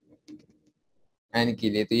जाएगी एन के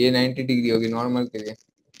लिए, तो ये 90 डिग्री होगी नॉर्मल के लिए,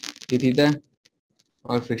 ये थीटा है,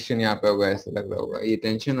 और फ्रिक्शन यहाँ पे होगा, ऐसे लग रहा होगा, ये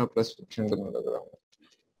टेंशन और प्लस फ्रिक्शन दोनों लग रहा होगा,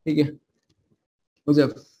 ठीक है।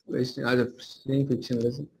 फ्रिक्शन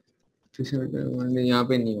फ्रिक्शन यहाँ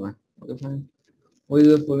पे नहीं हुआ, okay fine,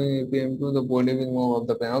 okay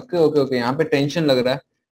okay okay, यहाँ पे टेंशन लग रहा है,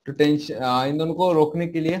 तो टेंशन इन दोनों को रोकने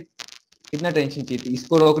के लिए कितना टेंशन चाहिए थी,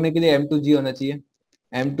 इसको रोकने के लिए m2g होना चाहिए,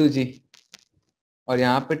 m2g, और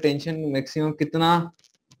यहाँ पे टेंशन मैक्सिमम कितना,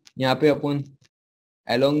 यहाँ पे अपन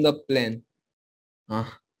अलोंग द प्लेन, हाँ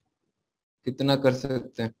कितना कर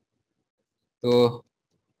सकते हैं, तो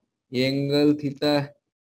ये एंगल थीटा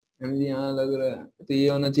mg यहाँ लग रहा है, तो ये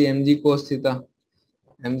होना चाहिए mg cos theta,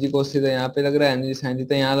 mg cos theta यहाँ पे लग रहा है, mg sin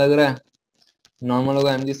थीटा यहाँ लग रहा है, नॉर्मल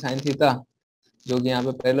होगा mg sin थीटा, जो कि यहाँ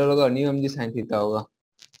पे पहले होगा, और न्यू mg sin थीटा होगा,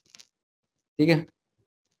 ठीक है।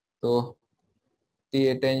 तो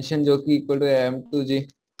ये टेंशन जो कि इक्वल टू m2g,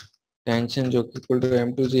 टेंशन जो कि इक्वल टू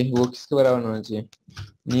m2g, वो किसके बराबर होना चाहिए,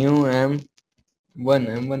 न्यू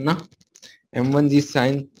m1 ना, m1g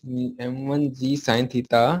sin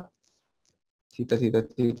theta, theta theta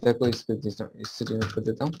theta को इससे डिनोट कर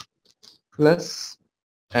देता हूँ, प्लस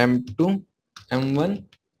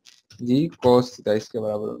m1g cos थीटा, इसके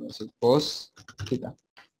बराबर होना चाहिए cos थीटा,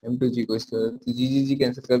 m2g को इसके जी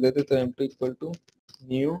कैंसिल कर देते, तो m2 equal to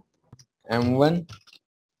new m1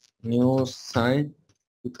 new sin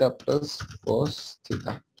theta plus cos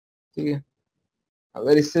theta, ठीक है।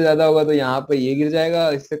 अगर इससे ज्यादा होगा तो यहाँ पे ये गिर जाएगा,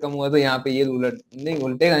 इससे कम हुआ तो यहाँ पे ये उलट नहीं,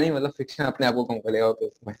 उल्टेगा नहीं, मतलब फ्रिक्शन अपने आप को कम कर लेगा, okay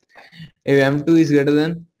fine. If m2 is greater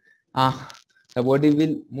than, the body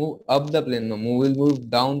will move up the plane, no move will move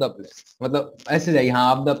down the plane, मतलब ऐसे जाएगी,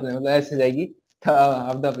 हाँ up the plane मतलब ऐसे जाएगी,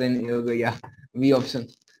 up the plane हो गया, बी ऑप्शन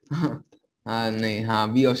हाँ नहीं,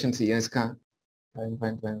 हाँ बी ऑप्शन सही है इसका, fine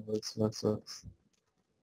fine fine works works works,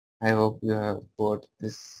 I hope you have got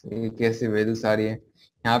this. ये कैसे वैल्यूज आ रही है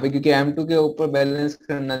यहाँ पे, क्योंकि M2 के ऊपर बैलेंस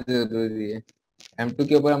करना जरूरी है। M2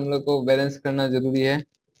 के ऊपर हम लोग को बैलेंस करना जरूरी है।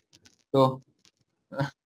 तो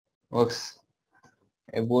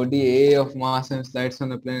a body A of mass and slides on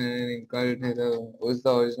the plane and incarnate है तो what is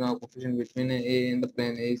the original coefficient between A and the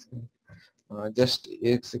plane A is just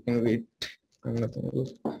एक second wait करना तो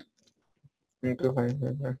इनको find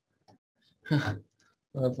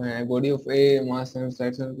a body of A mass and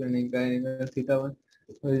slides on the plane incarnate theta 1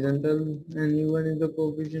 horizontal and U1 is the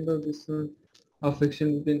coefficient of this one of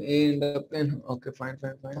friction between A and the plane. Okay, fine.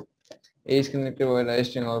 A is connected by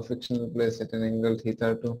resting or frictional place at an angle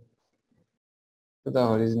theta 2 to the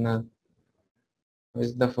horizontal.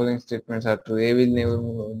 Which the following statements are true? A will never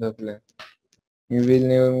move off the plane. You will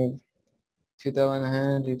never move. Theta 1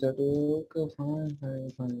 है, theta 2 okay, fine.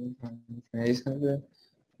 Is connected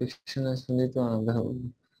frictionless only to another.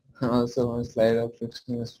 Also one slide of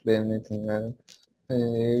frictionless plane anything. A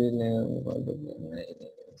will never move off the plane. नहीं,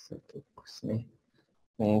 सब तो कुछ नहीं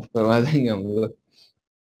move करवा देंगे हम लोग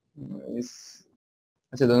इस।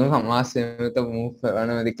 अच्छा, दोनों का मास सेम है तो मूव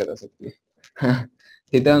करवाने में दिक्कत हो सकती है।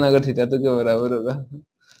 थीटा अगर थीटा तो के बराबर होगा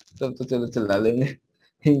तब तो चलो चला लेंगे।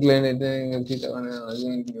 इंक्लिनेटेड theta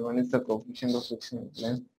one is the coefficient of friction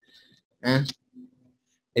plane and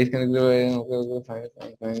is connected okay fine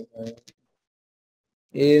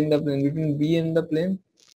A in the plane between B and the plane.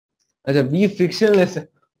 अच्छा, बी फ्रिक्शनलेस है।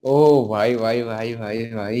 ओ भाई,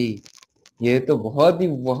 ये तो बहुत ही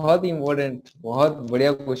इम्पोर्टेंट, बहुत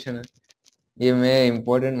बढ़िया क्वेश्चन है ये। मैं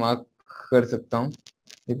इम्पोर्टेंट मार्क कर सकता हूँ,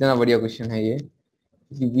 इतना बढ़िया क्वेश्चन है ये।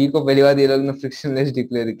 बी को पहली बार ये लोग ने फ्रिक्शनलेस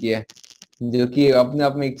डिक्लेयर किया है, जो कि अपने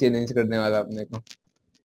आप में एक चैलेंज करने वाला अपने को।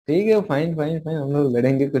 ठीक है, फाइन हम लोग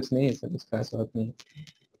लड़ेंगे, कुछ नहीं, सब कुछ खास बात नहीं।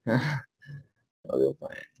 ओके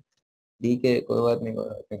फाइन, ठीक है, कोई बात नहीं।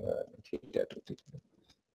 ठीक है,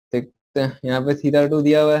 देखते हैं। यहाँ पे थीटा 2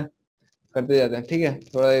 दिया हुआ है, करते जाते हैं। ठीक है,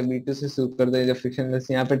 थोड़ा B2 से शुरू करते हैं। जब फ्रिक्शनलेस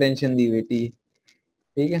यहाँ पे टेंशन दी हुई थी,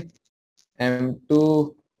 ठीक है।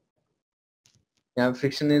 M2 यहाँ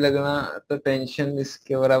फ्रिक्शन नहीं लगना तो टेंशन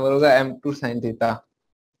इसके बराबर होगा M2 sin थीटा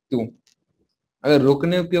 2। अगर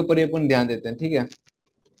रुकने के ऊपर अपन ध्यान देते हैं, ठीक है,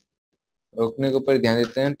 रोकने के ऊपर ध्यान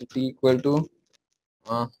देते हैं तो T equal to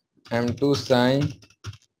M2 sin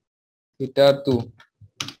theta 2।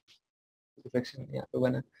 Fraction यहाँ पे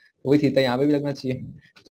बना, वही थीटा यहाँ पे भी लगना चाहिए।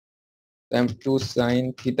 तो M2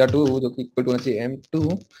 sin थीटा 2 जो कि इक्वल टू होना चाहिए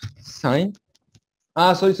M2 sin,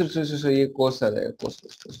 सॉरी ये cos आ जाएगा,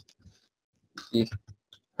 cos ये,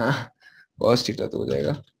 हाँ cos थीटा 2 हो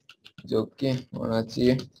जाएगा, जो कि होना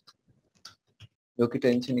चाहिए, जो कि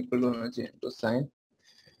टेंशन इक्वल टू होना चाहिए तो sin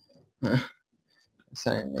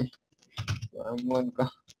में M1 का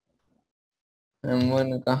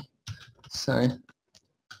sin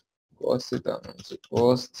cos थीटा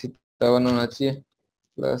 1 होना चाहिए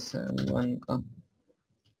प्लस M1 का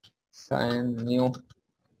sin new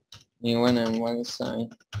 1 M1 sin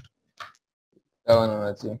theta 1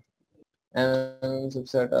 होना चाहिए। M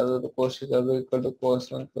सबसे हटा दो तो cos theta 2 equal to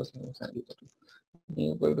cos 1 plus sin theta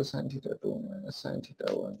 2 equal to sin theta 2 minus sin theta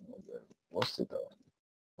 1 cos theta 1।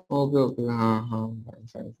 Okay हाँ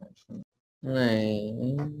फाइन। नहीं,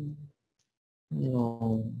 नो,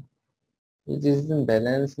 ये जिस दिन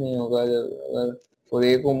बैलेंस नहीं होगा, जब अगर और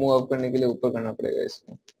ए को मूव अप करने के लिए ऊपर करना पड़ेगा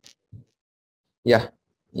इसको, या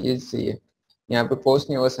ये सही है। यहाँ पे कोस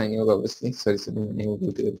नहीं होगा, साइन नहीं होगा, बस सॉरी नहीं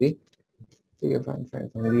होगी गलती। ठीक है,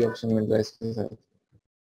 फाइन भी ऑप्शन मिल रहा है इसके साथ,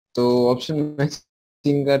 तो ऑप्शन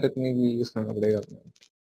मैचिंग का टेक्निक भी यूज करना पड़ेगा अपने।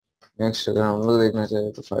 नेक्स्ट अगर हम लोग देखना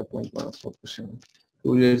चाहे तो 5.14 question,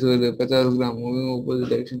 50 gram moving opposite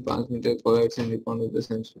direction 5 metre collides and respond with the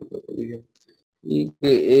same speed.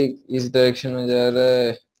 एक इस डायरेक्शन में जा रहा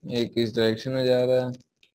है, एक इस डायरेक्शन में जा रहा है,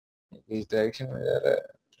 एक इस डायरेक्शन में जा रहा है।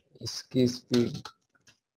 इसकी स्पीड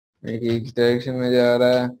एक इस डायरेक्शन में जा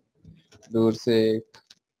रहा है, दूर से एक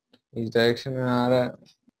इस डायरेक्शन में आ रहा है।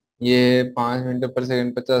 ये 5 मीटर पर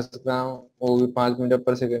सेकंड 50 ग्राम, वो भी 5 मीटर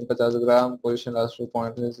पर second 50 gram. Position last to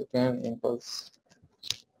 0.3 second. Impulse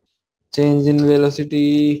change in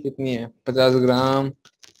velocity कितनी है? 50 ग्राम।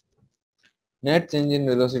 नेट चेंज इन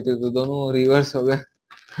वेलोसिटी तो दोनों रिवर्स हो गए।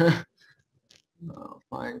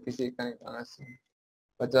 फाइन, किसी का निकालना चाहिए।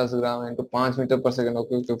 50 ग्राम इंटू 5 मीटर पर सेकंड।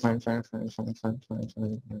 Okay fine. तो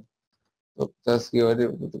 50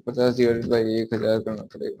 तो 50 डिवाइडेड बाई 1000 करना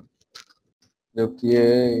पड़ेगा, जो कि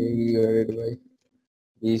है divided by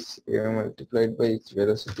 20 multiplied by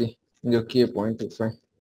velocity, जो कि है 0.25।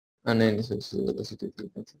 नहीं सॉरी, वेलोसिटी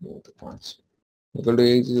 5 इक्वल टू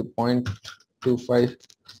 0.25।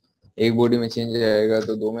 एक बॉडी में चेंज आएगा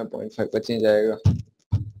तो दो में 0.5 का चेंज आएगा।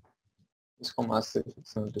 इसको मास से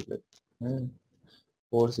multiply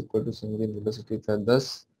force equal to change in velocity था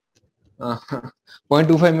 10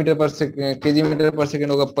 0.25 मीटर पर सेकेंड केजी मीटर पर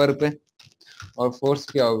सेकेंड होगा पर पे, और फोर्स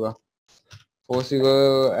क्या होगा, force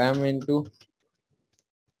M into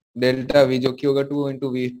delta we जो कि होगा 2 into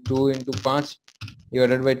we, 2 into 5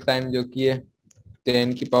 divided by time जो कि है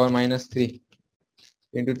 10⁻³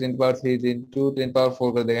 इंटू 10⁻³ इंटू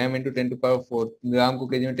 10⁻4 कर देगा, एम इंटू 10⁻4 ग्राम को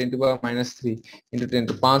केजी में 10⁻³ इंटू 10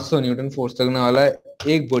 तो 500 न्यूटन फोर्स लगने वाला है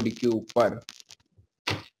एक बॉडी के ऊपर।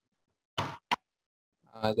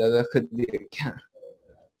 ज्यादा खुद दिया क्या,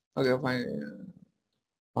 ओके फाइन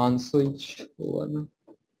 500 इंच हुआ ना,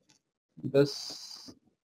 10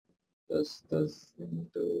 10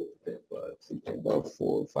 into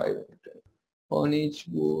 10⁻4 5 on each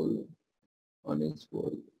ball, on each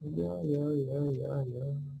ball, yeah.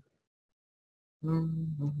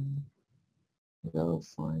 Yeah,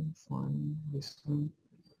 fine. This one,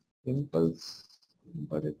 impulse,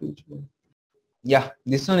 but it each one. Yeah,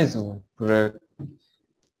 this one is correct.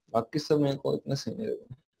 बाकी सब मेरे को इतना सही नहीं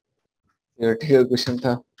लगा। थियोरेटिकल क्वेश्चन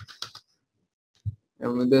था।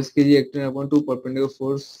 10 kg acting upon two perpendicular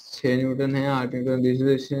force 6 Newton है, 8 Newton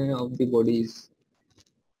distribution of the bodies.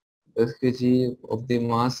 10 kg of the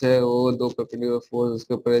mass है, वो दो परपेंडिकुलर फोर्स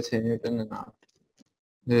उसके ऊपर है 6 न्यूटन है 8।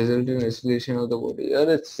 Resulting acceleration of the body,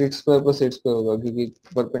 अरे 6 स्क्वायर पर 6 स्क्वायर होगा क्योंकि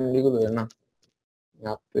परपेंडिकुलर है ना।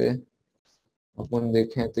 यहाँ पे अपन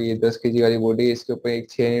देखें तो ये 10 kg वाली बॉडी है, इसके ऊपर एक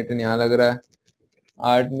 6 न्यूटन यहाँ लग रहा है,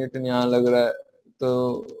 8 न्यूटन यहाँ लग रहा है,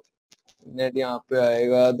 तो नेट यहाँ पे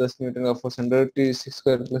आएगा 10 न्यूटन का फोर्स 106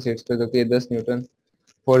 स्क्वायर प्लस 8 स्क्वायर, तो ये 10 न्यूटन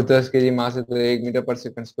फोर 10 kg मास है तो 1 मीटर पर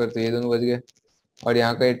सेकंड स्क्वायर, तो ये दोनों बच गए। और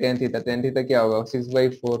यहाँ का टेन थीटा क्या होगा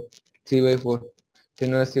 6/4 3/4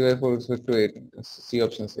 3/4 रिस्पेक्ट टू 8, सी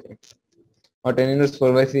ऑप्शन से। और टेन इनवर्स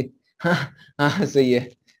 4/3 हाँ सही है,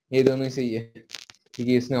 ये दोनों ही सही है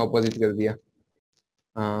क्योंकि इसने ऑपोजिट कर दिया।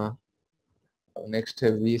 हाँ नेक्स्ट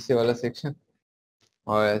है बी से वाला सेक्शन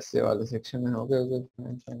और ऐसे वाला सेक्शन है। Okay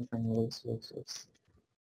fine.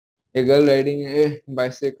 A girl riding a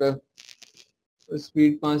bicycle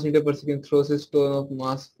speed 5 metre पर second throws a stone of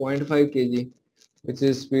mass 0.5 kg which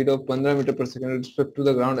is speed of 15 metre पर second with respect to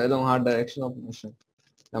the ground along her direction of motion.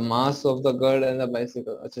 The mass of the girl and the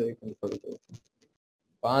bicycle, अच्छा एक minute रुको,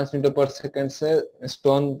 5 metre पर second से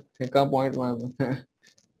stone फेंका point मार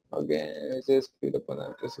okay which is speed of 15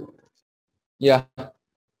 metre second, या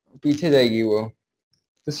पीछे जाएगी वो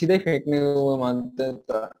तो सीधे फेंकने को मानते हैं।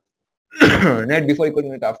 Net before equal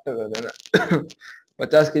net after कर देना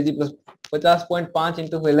 50 kg प्लस 50.5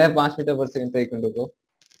 इंटू फैला है 5 मीटर पर सेकंड, एक मिनट को,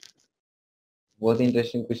 बहुत ही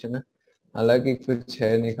इंटरेस्टिंग क्वेश्चन है, हालांकि कुछ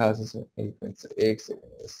है नहीं खास इसमें। एक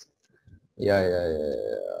सेकंड या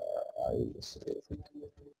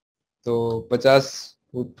तो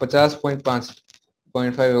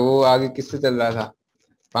 50.5 वो आगे किससे चल रहा था,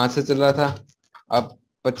 5 से चल रहा था, अब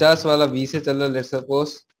 50 वाला 20 से चल रहा लेट्स सपोज,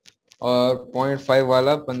 और 0.5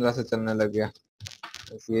 वाला 15 से चलने लग गया,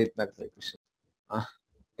 बस ये इतना क्वेश्चन। हाँ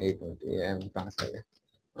एक मिनट, ये एम कहाँ से आ गया,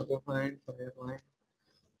 ओके फाइन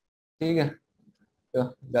ठीक है, तो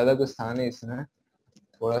ज़्यादा कुछ था नहीं इसमें,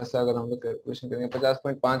 थोड़ा सा अगर हम लोग कैलकुलेशन करेंगे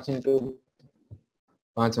 50.5 इंटू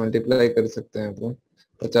 5 मल्टीप्लाई कर सकते हैं अपन,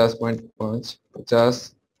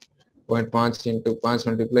 50.5 इंटू 5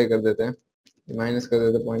 मल्टीप्लाई कर देते हैं, माइनस कर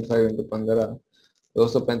देते हैं 0.5 इंटू 15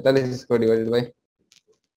 245, इसको डिवाइडेड बाई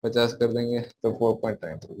 50 कर देंगे तो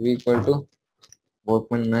 4.9 वी इक्वल टू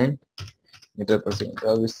 4.9 मीटर पर सेकंड। तो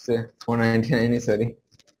अब इससे 499 ही सॉरी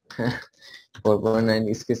 4.9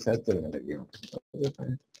 इसके साथ चलने लगे।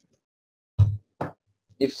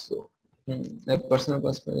 If so, a person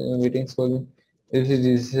waiting for if is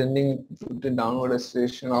descending to the downward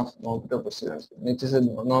acceleration of 9 metre पर सेकंड, नीचे से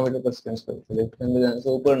 9 मीटर पर सेकंड पर, लेफ्ट के अंदर जाने से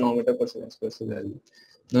ऊपर 9 मीटर पर सेकंड पर से जाएगी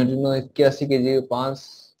 81 kg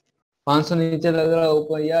 500 नीचे लग रहा है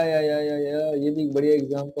ऊपर, या ये भी बढ़िया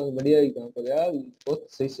एग्जांपल यार, बहुत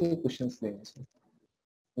सही से क्वेश्चंस लेंगे इसमें।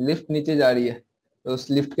 लिफ्ट नीचे जा रही है तो उस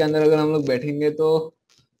लिफ्ट के अंदर अगर हम लोग बैठेंगे तो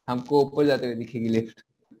हमको ऊपर जाते हुए दिखेगी लिफ्ट,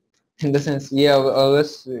 इन द सेंस ये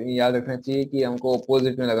अवश्य याद रखना चाहिए कि हमको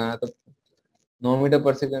अपोजिट में लगाना, तो 9 मीटर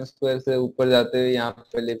पर सेकंड स्क्वायर से ऊपर जाते हुए यहाँ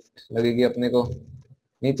पे लिफ्ट लगेगी अपने को,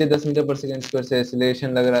 नीचे 10 मीटर पर सेकंड स्क्वायर से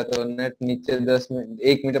एक्सीलरेशन लग रहा है तो नेट नीचे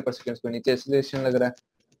 1 मीटर पर सेकंड स्क्वायर नीचे एक्सीलरेशन लग रहा है,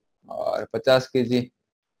 और 50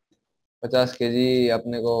 केजी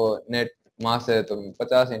अपने को नेट मास है तो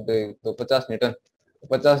 50 इंटू तो 50 Newton,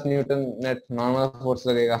 50 Newton net normal force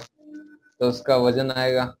लगेगा तो उसका वजन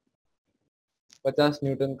आएगा 50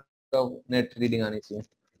 न्यूटन का नेट रीडिंग आनी चाहिए।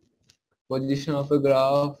 Position of a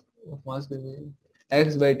graph of mass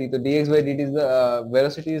x by t, तो dx by dt is the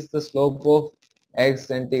velocity is the slope of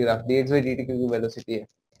x anti graph, dx by dt क्योंकि वेलोसिटी है,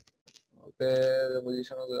 compare the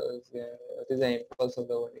position of the what is the impulse of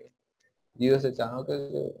the body. 0 से 4 का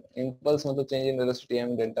impulse मतलब change in velocity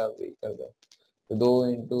m delta v कर दो, तो 2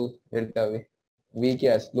 into delta v. v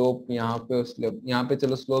क्या है? स्लोप यहाँ पे, स्लोप यहाँ पे,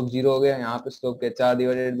 चलो स्लोप 0 हो गया, यहाँ पे स्लोप क्या 4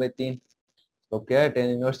 डिवाइडेड बाई 3, तो क्या है tan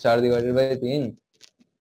inverse 4 divided by 3,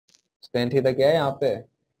 tan theta क्या है यहाँ पे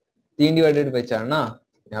 3 डिवाइडेड बाई 4 ना,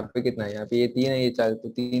 यहाँ पे कितना है, यहाँ पे ये 3 है, ये 4, तो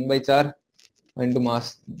 3 बाई 4 इंटू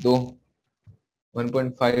मास 2,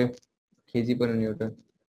 1.5 kg पर न्यूटन.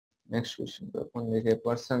 नेक्स्ट क्वेश्चन पे अपन देखे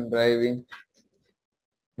पर्सन ड्राइविंग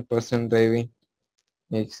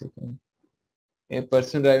एक second. A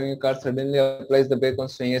person driving a car suddenly applies the brake on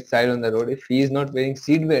swinging his side on the road. If he is not wearing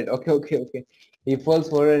seat belt, okay, he falls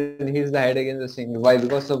forward and hits the head against the swing. Why?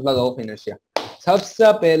 Because of the law of inertia.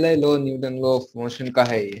 सबसे पहले लो Newton law of motion का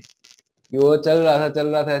है ये. वो चल रहा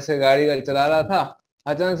था ऐसे, गाड़ी चला रहा था,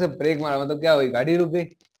 अचानक से ब्रेक मारा, मतलब क्या हुई, गाड़ी रुक गई,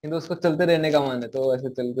 किंतु उसको चलते रहने का मन है, तो ऐसे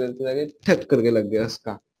चलते चलते जाके ठक करके लग गया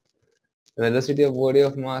उसका. Velocity of body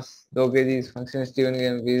of mass 2 kg function Steven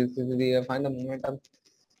game find the momentum.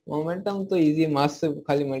 Momentum तो इजी, मास से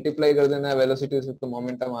खाली मल्टीप्लाई कर देना है वेलोसिटी से, तो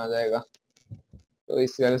मोमेंटम आ जाएगा. तो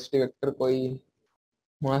इस वेलोसिटी वेक्टर को ही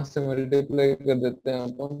मास से मल्टीप्लाई कर देते हैं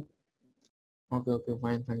अपन. Okay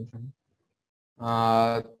fine.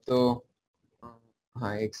 तो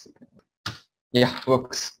हाँ एक सेकंड, या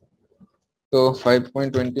वर्क्स. तो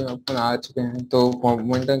 5.20 में अपन आ चुके हैं. तो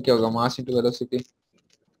मोमेंटम क्या होगा, मास इंटू वेलोसिटी.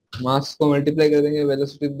 मास को मल्टीप्लाई कर देंगे,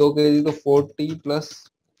 वेलोसिटी 2 kg, तो 4t प्लस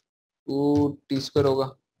 2t²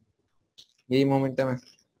 होगा, यही मोमेंटम है.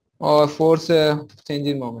 और force change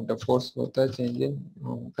in momentum, force होता है change in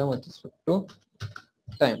momentum with respect to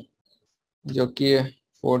time, जो कि है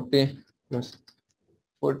 40 प्लस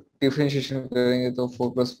 4, डिफरेंशिएशन करेंगे तो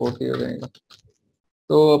 4 + 40 हो जाएगा.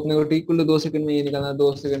 तो अपने को t = 2 सेकंड में ये निकालना,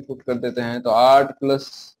 2 सेकंड पुट कर देते हैं, तो 8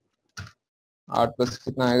 प्लस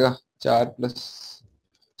कितना आएगा, 4 प्लस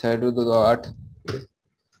 6 2 2 8,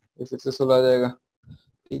 ये फिर से 16 आ जाएगा.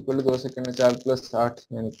 t = 2 सेकंड में 4 + 8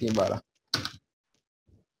 यानी कि 12.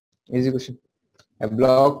 Easy question. A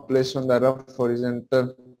block placed on the rough horizontal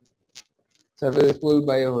surface pulled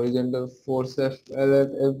by a horizontal force F, L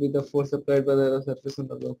F with the force applied by the surface on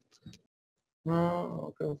the block.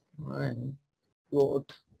 Okay, fine. Float.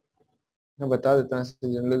 मैं बता देता हूँ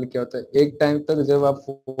generally क्या होता है. एक time तक जब आप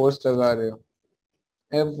फोर्स लगा रहे हो,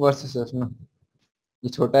 F वर्सेस F ना, ये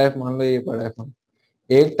छोटा F मान लो, ये बड़ा F.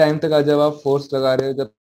 एक टाइम तक जब आप फोर्स लगा रहे हो,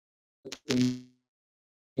 जब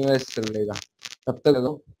चलेगा तब तक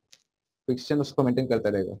लगाओ, फ्रिक्शन उसको मेंटेन करता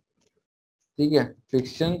रहेगा. ठीक है,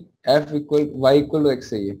 फ्रिक्शन F = y =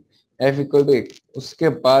 x है, ये F = x. उसके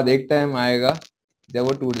बाद एक टाइम आएगा जब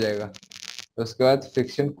वो टूट जाएगा, तो उसके बाद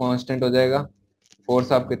फ्रिक्शन कांस्टेंट हो जाएगा,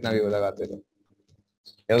 फोर्स आप कितना भी लगाते रहो,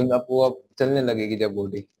 जब आप वो आप चलने लगेगी जब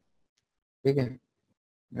बॉडी. ठीक है.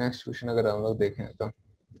 नेक्स्ट क्वेश्चन अगर हम लोग देखें तो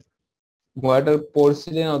what are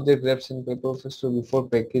porcelain object wrapped in paper before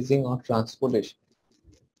packaging और ट्रांसपोर्टेशन.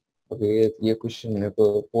 ओके, ये क्वेश्चन है.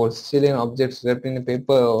 तो porcelain objects wrapped in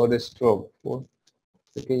paper और स्ट्रॉ फॉर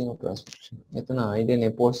पैकेजिंग और ट्रांसपोर्टेशन, इतना आइडिया नहीं.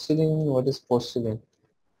 Porcelain, what is porcelain?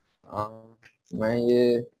 मैं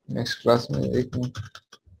ये नेक्स्ट क्लास में एक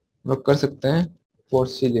लोग कर सकते हैं.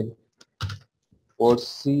 पोर्सिलेन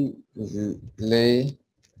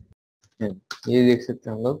ये देख सकते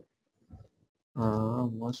हैं हम लोग.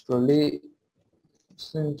 मोस्ट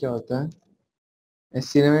प्रोबेबली क्या होता है,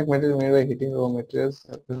 ceramic material made by heating raw materials,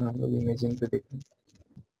 हम लोग इमेजिंग पे देखें.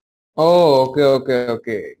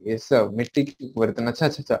 ओके, ये सब मिट्टी की बर्तन. अच्छा.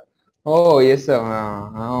 ये सब,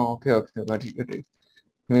 हाँ ओके.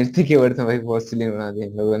 मिट्टी के बर्तन भाई, पोर्सिलेन बना दिए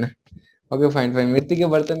इन लोगों ने. Okay fine. मिट्टी के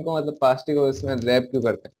बर्तन को मतलब प्लास्टिक और उसमें रैप क्यों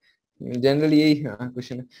करते हैं, जनरली यही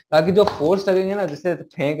क्वेश्चन है, ताकि जो फोर्स लगेंगे ना, जैसे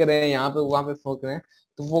फेंक रहे हैं यहाँ पे वहां पे फेंक रहे हैं,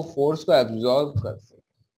 तो वो फोर्स को एब्जॉर्ब कर सके.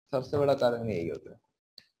 सबसे बड़ा कारण यही होता है.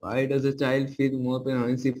 Why does a child feel more pain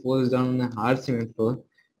when he falls down on a hard cement floor?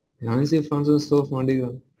 When he falls on soft muddy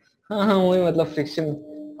ground. हाँ वही मतलब फ्रिक्शन,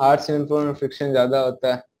 हार्ड सीमेंट फ्लोर में फ्रिक्शन ज्यादा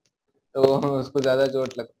होता है, तो उसको ज्यादा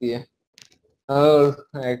चोट लगती है. और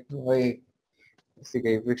वही इसी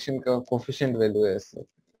का फ्रिक्शन का कोफिशिएंट वैल्यू है,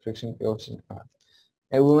 फ्रिक्शन कोफिशिएंट का.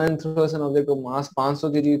 A woman throws an object of mass 500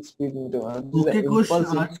 kg speed into okay कुछ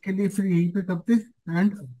आज के लिए फिर यहीं पे करते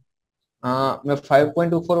एंड. मैं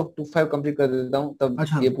 5.24 और 25 कंप्लीट कर देता हूँ, तब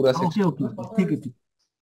अच्छा ये पूरा ओके सेक्शन. ठीक है.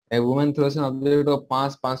 A woman throws an object of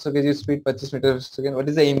mass 500 kg speed 25 metre per second. What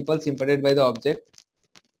is the impulse imparted by the object?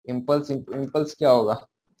 impulse क्या होगा,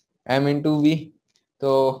 m into v.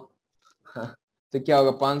 तो क्या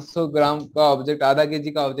होगा, 500 ग्राम का ऑब्जेक्ट, आधा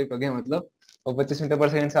केजी का ऑब्जेक्ट हो गया मतलब, और 25 मीटर पर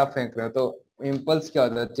सेकंड से आप फेंक रहे हो, तो इम्पल्स क्या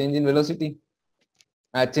होता है, change in velocity,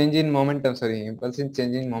 change in momentum, sorry impulse in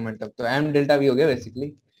change in momentum, तो m डेल्टा v हो गया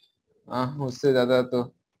बेसिकली. उससे ज्यादा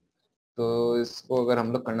तो इसको अगर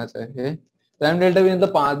हम लोग करना चाहे, टाइम डेल्टा भी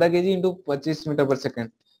मतलब आधा के जी इंटू 25 मीटर पर सेकेंड,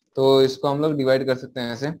 तो इसको हम लोग डिवाइड कर सकते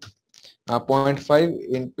हैं ऐसे, 0.5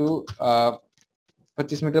 इंटू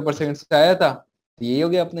 25 मीटर पर सेकेंड से आया था, तो यही हो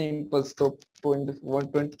गया अपना इम्पल्स, तो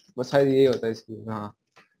 0.120 शायद यही होता है इसकी। हाँ,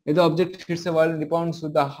 ये तो object hits a world rebounds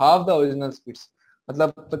with half the original speeds,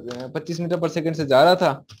 मतलब 25 मीटर पर सेकेंड से जा रहा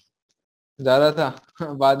था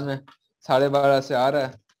बाद में 12:30 से आ रहा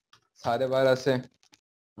है, 12:30 से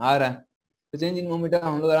आ रहा है, तो चेंज इन मोमेंटम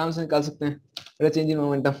हम लोग आराम से निकाल सकते हैं। अरे चेंज इन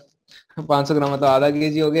मोमेंटम 500 ग्राम मतलब आधा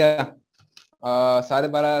केजी हो गया।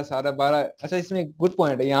 12:30 अच्छा, इसमें एक गुड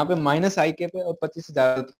पॉइंट है, यहाँ पे माइनस आई के पे और 25 से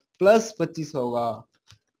ज्यादा प्लस 25 होगा,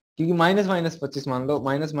 क्योंकि माइनस माइनस 25 मान लो,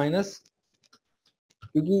 माइनस माइनस,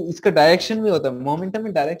 क्योंकि इसका डायरेक्शन भी होता है, मोमेंटम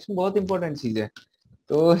में डायरेक्शन बहुत इंपॉर्टेंट चीज है,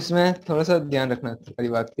 तो इसमें थोड़ा सा ध्यान रखना वाली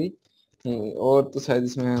बात थी। और तो शायद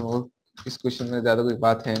इसमें वो इस क्वेश्चन में ज्यादा कोई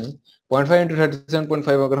बात है नहीं। 0.5 इंटू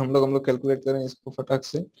 37.5 अगर हम लोग कैलकुलेट करें इसको फटाक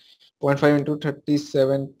से, 0.5 इंटू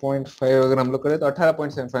 37.5 अगर हम लोग करें तो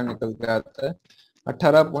 18.75 निकल के आता है,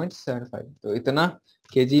 18.75, तो इतना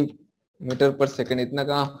केजी मीटर पर सेकेंड, इतना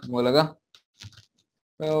कहाँ वो लगा।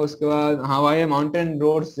 तो उसके बाद हाँ भाई, mountain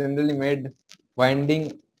roads generally made winding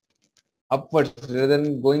upwards rather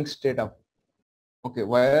than going straight up. Okay,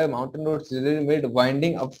 why are mountain roads generally made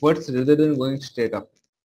winding upwards rather than going straight up?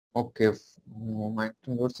 Okay,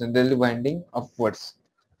 mountain roads generally winding upwards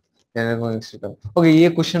rather than going straight up. Okay, ये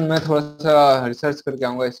question मैं थोड़ा सा research करके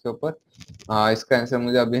आऊंगा इसके ऊपर। इसका answer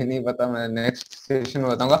मुझे अभी नहीं पता, मैं नेक्स्ट सेशन में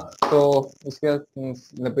बताऊंगा। तो इसके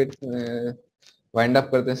लपेट वाइंड अप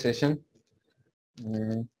करते हैं सेशन।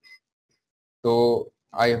 तो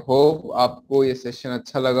आई होप आपको ये सेशन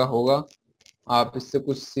अच्छा लगा होगा, आप इससे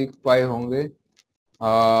कुछ सीख पाए होंगे।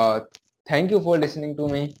 Thank you for listening to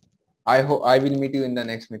me. I hope I will meet you in the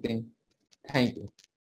next meeting. Thank you.